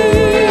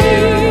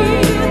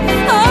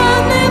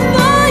 Only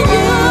for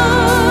you.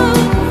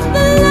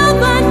 The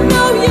love I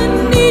know you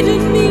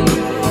needed me.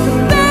 The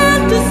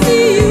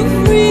fantasy you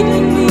freed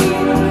me.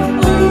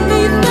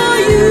 Only for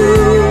you.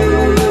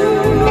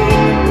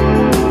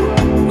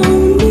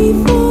 Only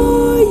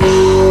for you.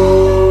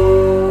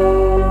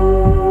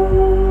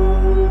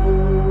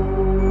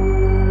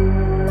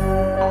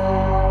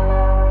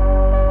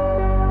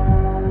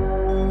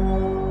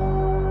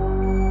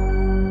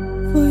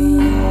 For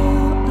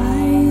your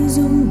eyes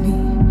on me,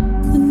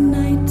 the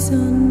nights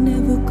are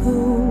never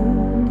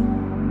cold.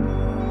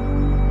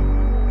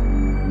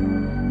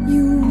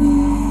 You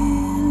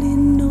really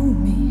know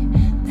me,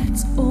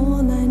 that's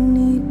all I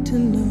need to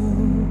know.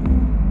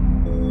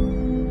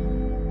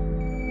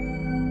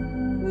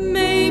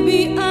 Maybe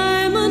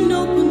I'm an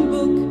open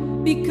book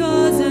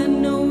because I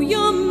know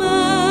you're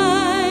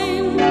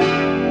mine.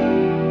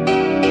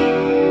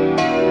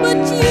 But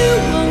you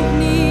won't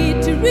need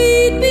to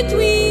read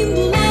between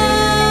the lines.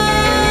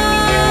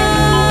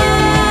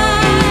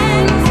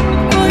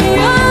 For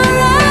your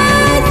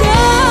eyes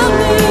on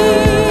me,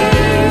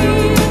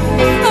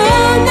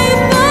 only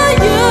for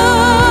you.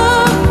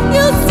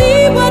 You'll see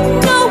what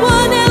no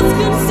one else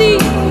can see.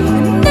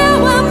 And now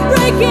I'm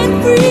breaking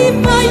free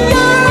for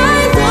your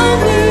eyes on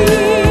me.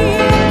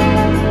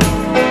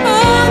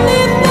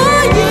 Only for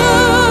you.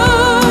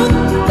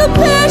 The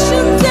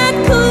passions that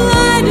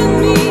collide in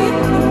me,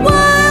 the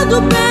wild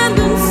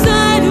abandon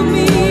side of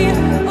me.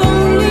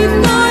 Only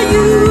for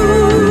you.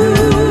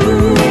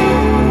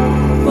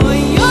 For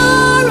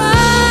your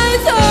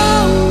eyes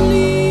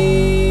only.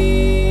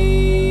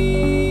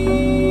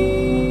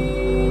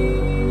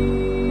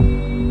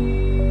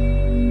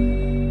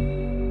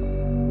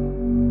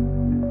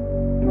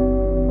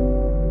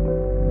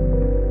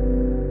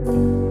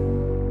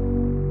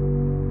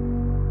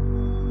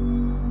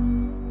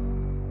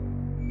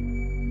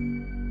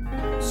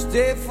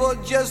 Stay for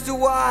just a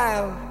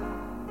while.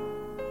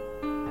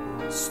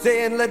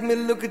 Stay and let me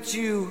look at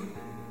you.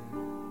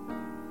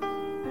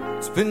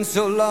 It's been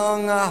so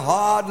long I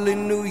hardly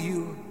knew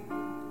you.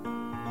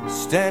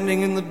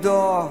 Standing in the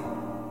door.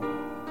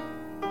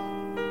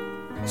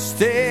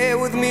 Stay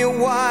with me a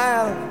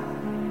while.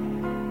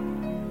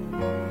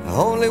 I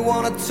only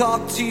want to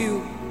talk to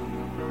you.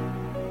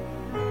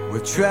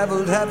 We've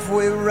traveled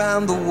halfway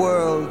around the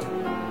world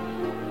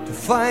to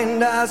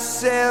find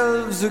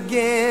ourselves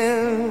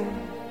again.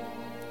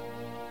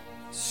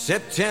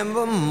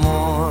 September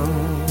morn,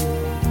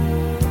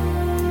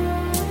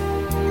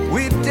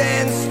 we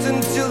danced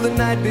until the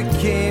night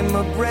became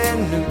a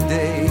brand new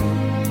day.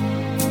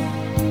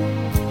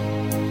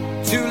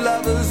 Two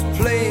lovers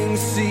playing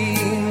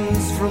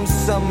scenes from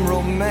some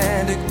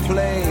romantic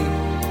play.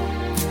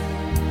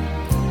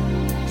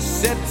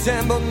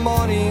 September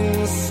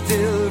morning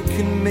still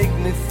can make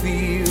me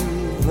feel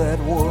that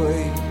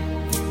way.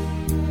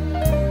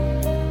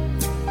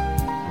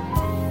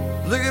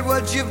 Look at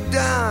what you've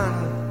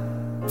done.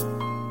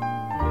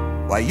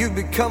 Why, you've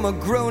become a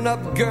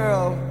grown-up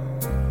girl.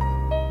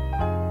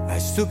 I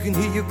still can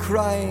hear you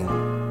crying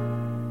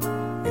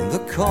in the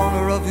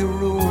corner of your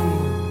room.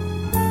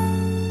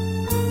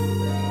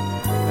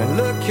 And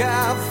look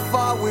how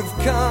far we've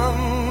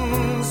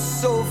come,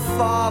 so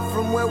far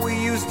from where we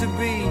used to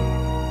be,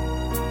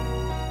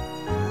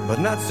 but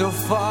not so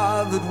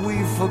far that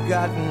we've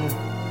forgotten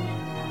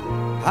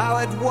how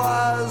it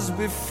was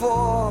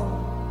before.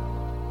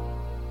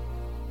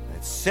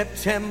 That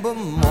September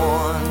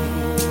morn.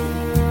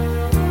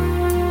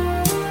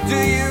 Do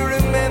you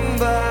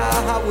remember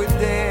how we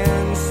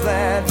danced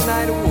that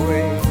night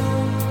away?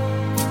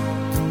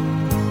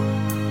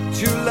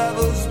 Two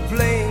lovers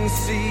playing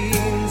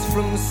scenes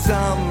from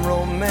some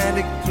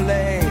romantic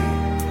play.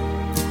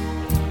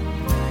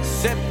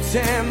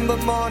 September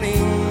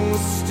morning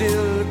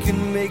still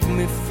can make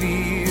me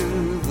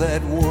feel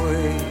that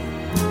way.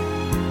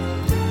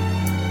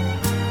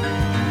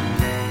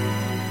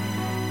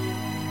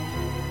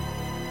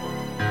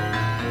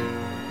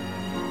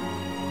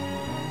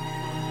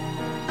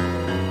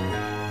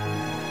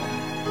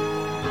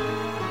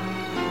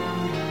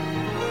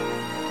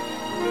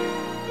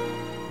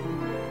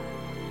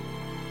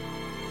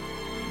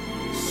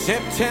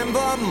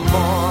 September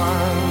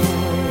morn,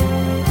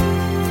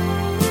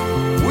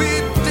 we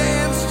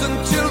danced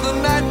until the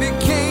night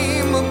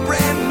became a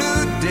brand new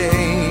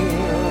day.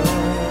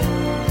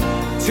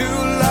 Two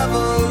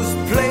lovers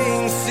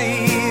playing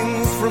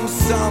scenes from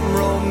some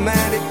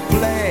romantic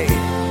play.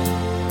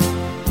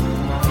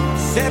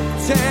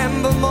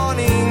 September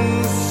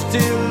morning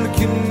still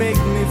can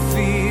make me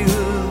feel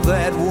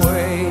that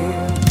way.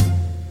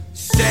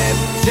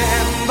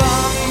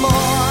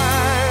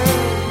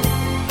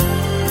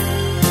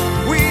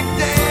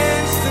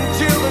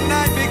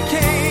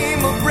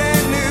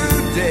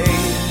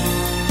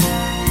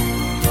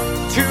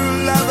 Two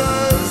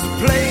lovers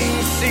playing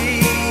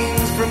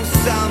scenes from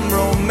some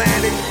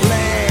romantic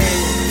play.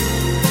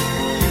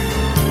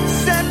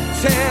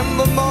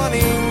 September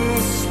morning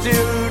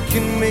still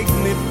can make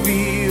me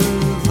feel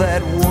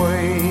that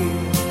way.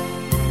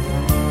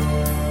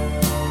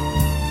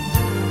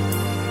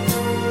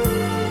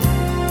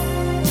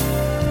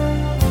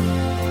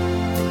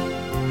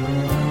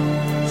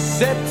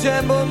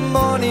 September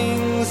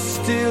morning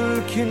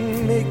still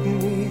can make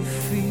me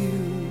feel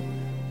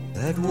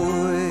that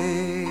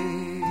way.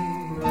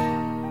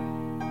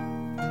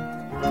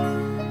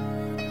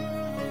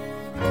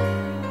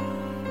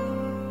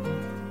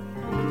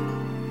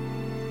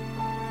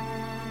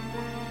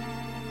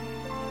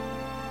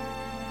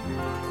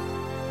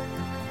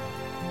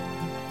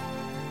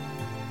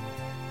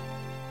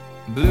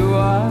 Blue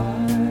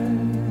eyes,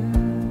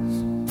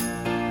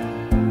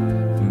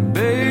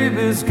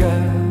 baby's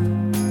got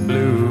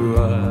blue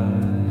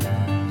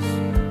eyes,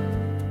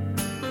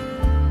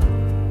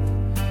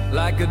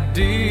 like a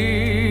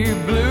deep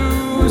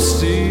blue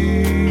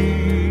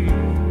sea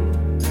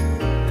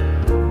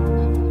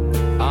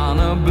on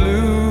a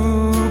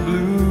blue,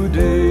 blue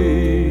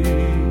day.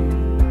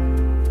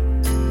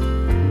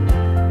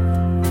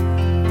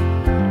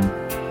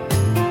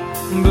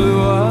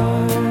 Blue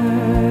eyes,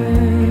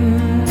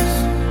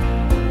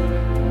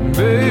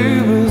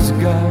 baby's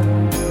got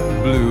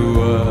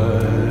blue eyes.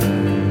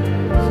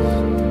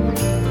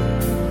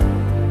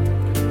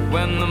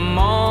 When the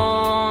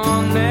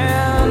morning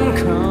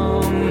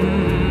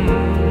comes,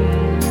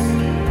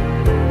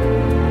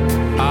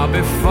 I'll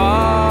be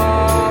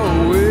far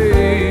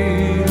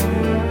away,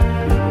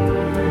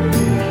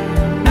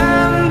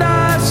 and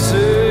I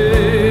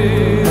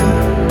say,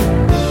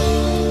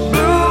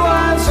 blue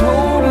eyes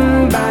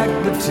holding back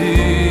the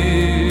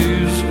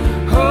tears,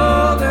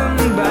 holding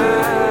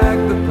back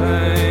the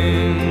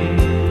pain.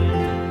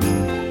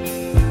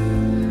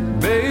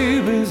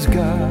 Baby's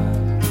got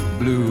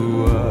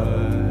blue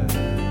eyes,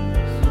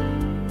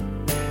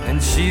 and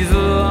she's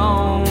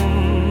alone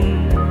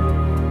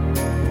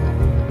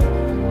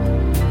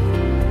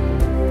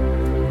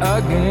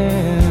again.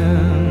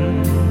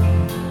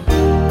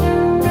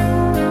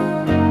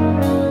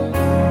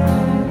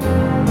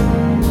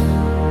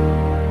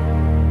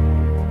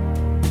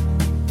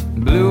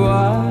 Blue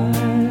eyes,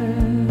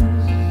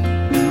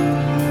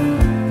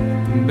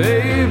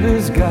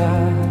 baby's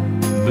got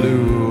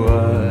blue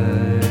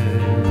eyes,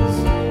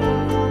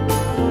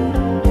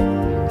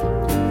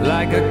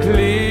 like a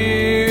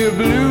clear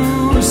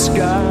blue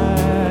sky,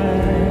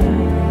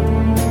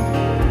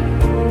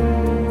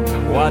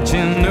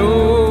 watching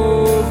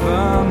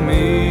over me.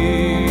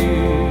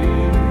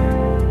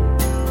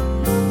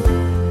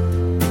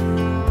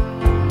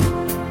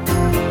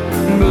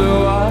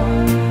 Blue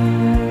eyes,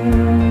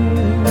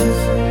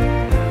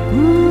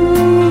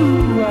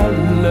 ooh, I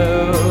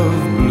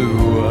love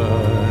blue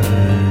eyes.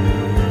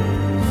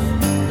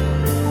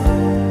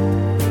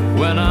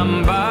 When I'm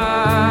by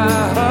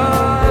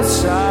her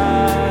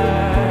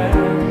side,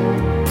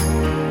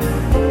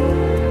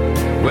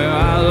 where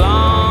I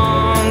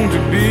long to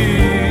be,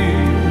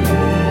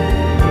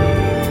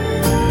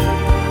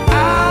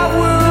 I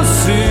will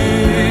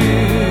see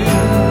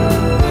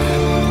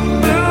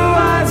blue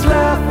eyes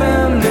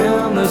laughing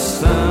in the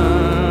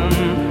sun,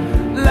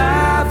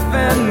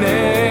 laughing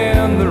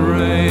in the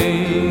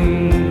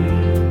rain.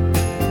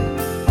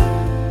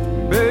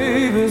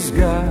 Baby's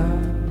got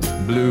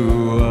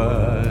blue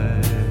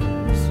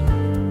eyes,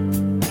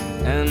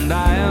 and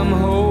I am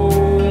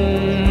home,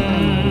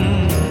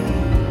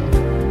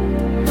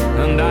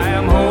 and I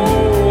am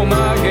home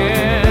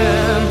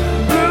again.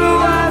 Blue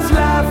eyes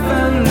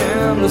laughing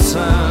in the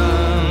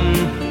sun,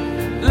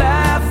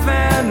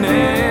 laughing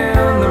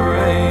in the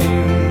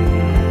rain.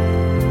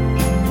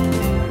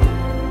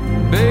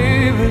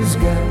 Baby's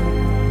got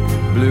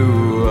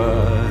blue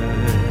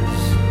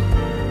eyes,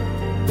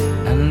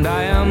 and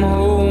I am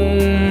home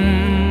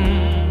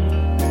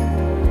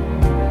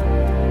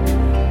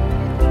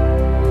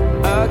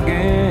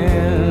again.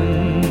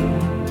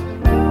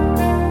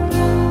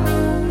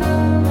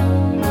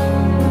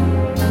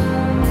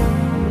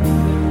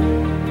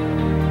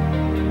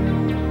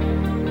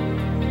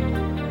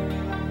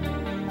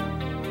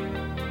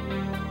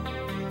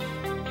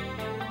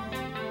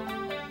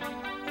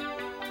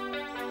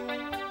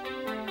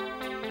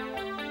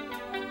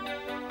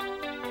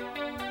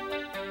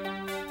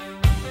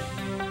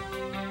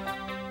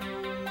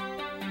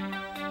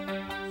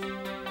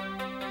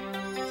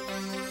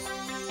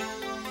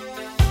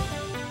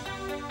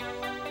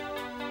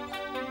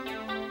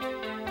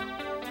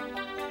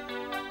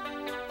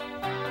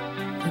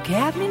 Look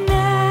at me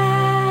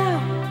now,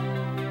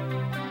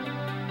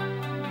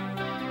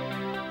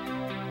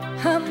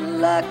 I'm the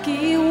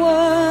lucky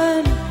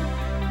one.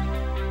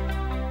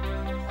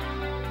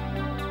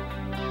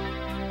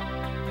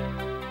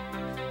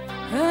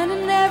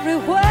 Running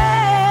everywhere,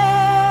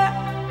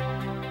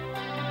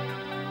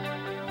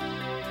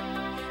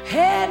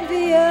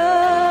 envy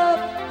of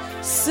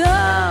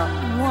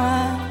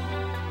someone.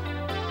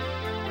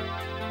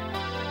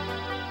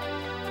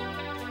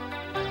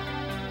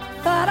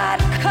 Thought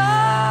I'd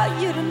call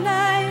you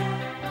tonight,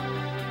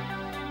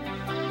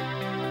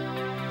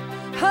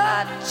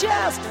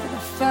 just for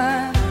the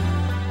fun.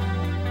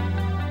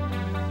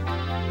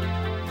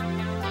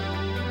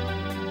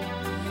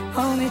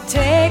 Only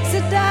takes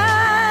a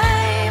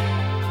dime.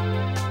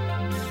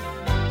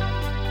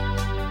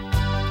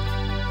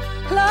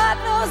 Lord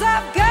knows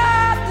I've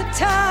got the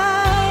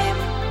time.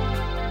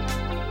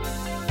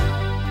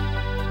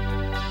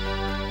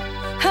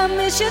 I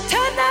miss you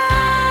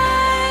tonight.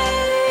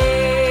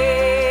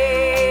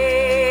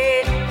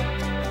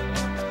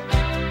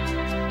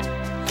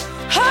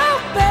 Oh,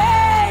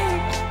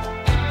 babe.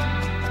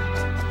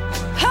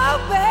 Oh,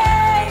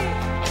 babe.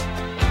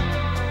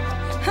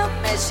 I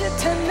miss you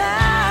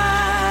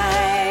tonight.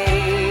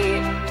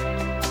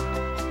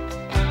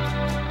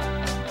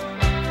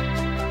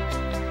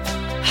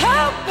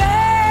 Oh,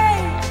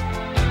 babe.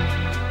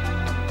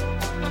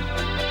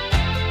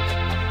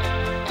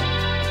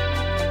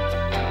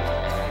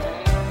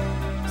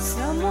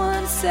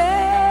 Someone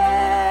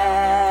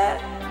said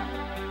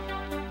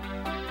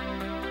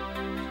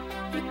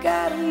you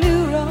got a new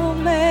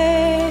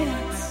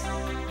romance.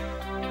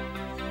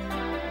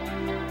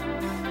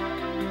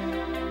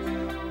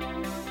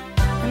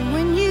 And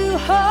when you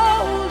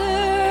hold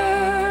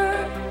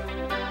her,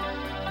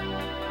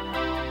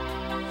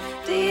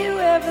 do you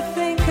ever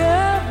think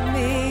of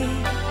me?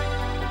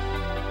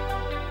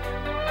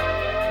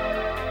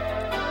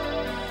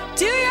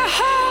 Do you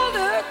hold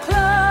her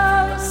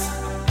close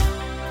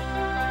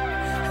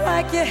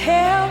like you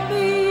held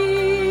me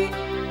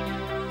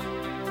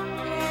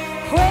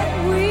when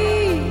we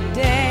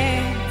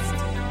danced?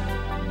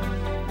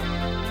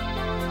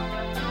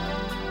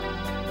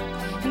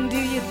 And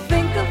do you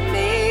think of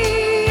me?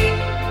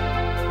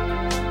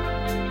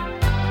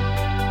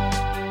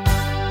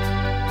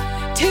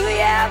 Do you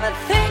ever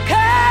think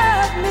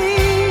of me?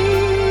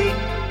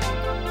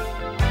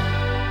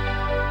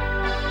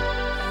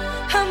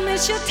 I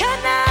miss you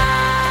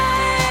tonight.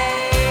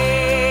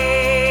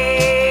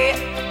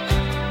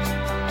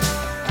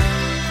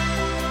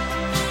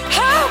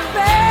 Oh,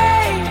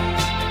 babe.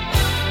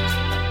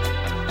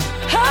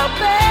 Oh,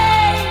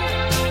 babe.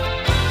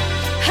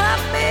 I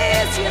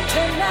miss you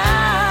tonight.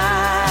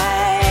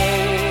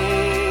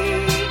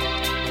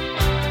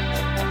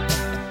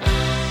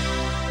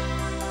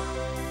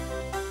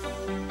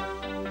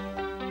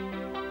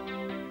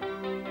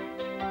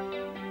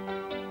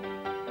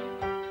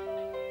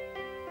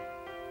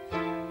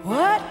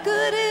 What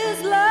good is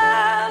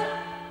love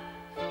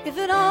if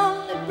it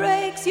only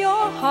breaks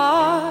your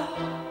heart?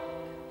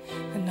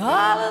 And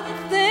all of the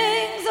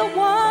things I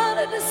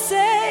wanted to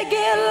say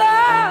get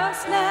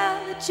lost now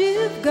that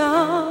you've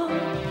gone.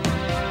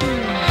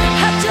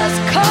 I just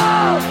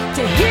called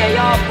to hear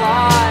your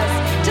voice,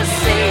 to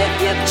see if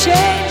you've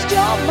changed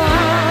your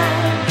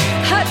mind.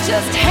 I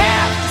just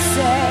have to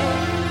say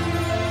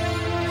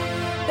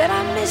that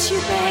I miss you,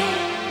 babe.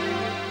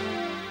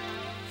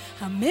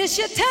 I miss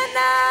you tonight.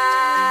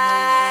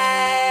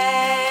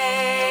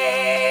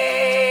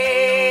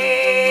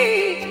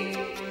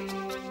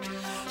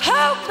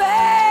 Oh,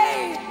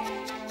 babe.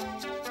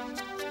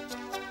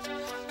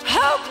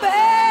 Oh,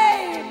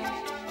 babe.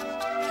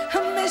 I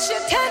miss you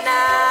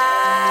tonight.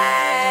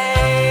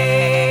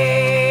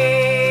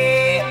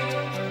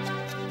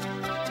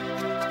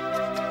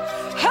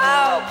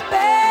 Oh,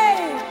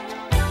 babe.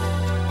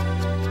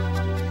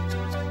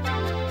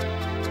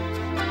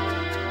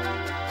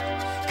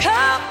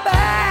 Come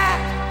back.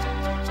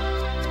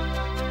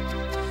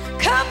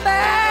 Come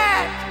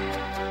back.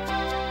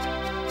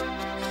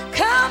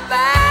 Come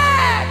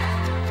back.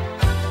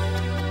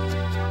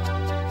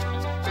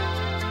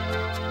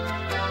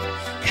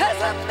 'Cause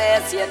I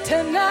miss you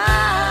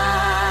tonight.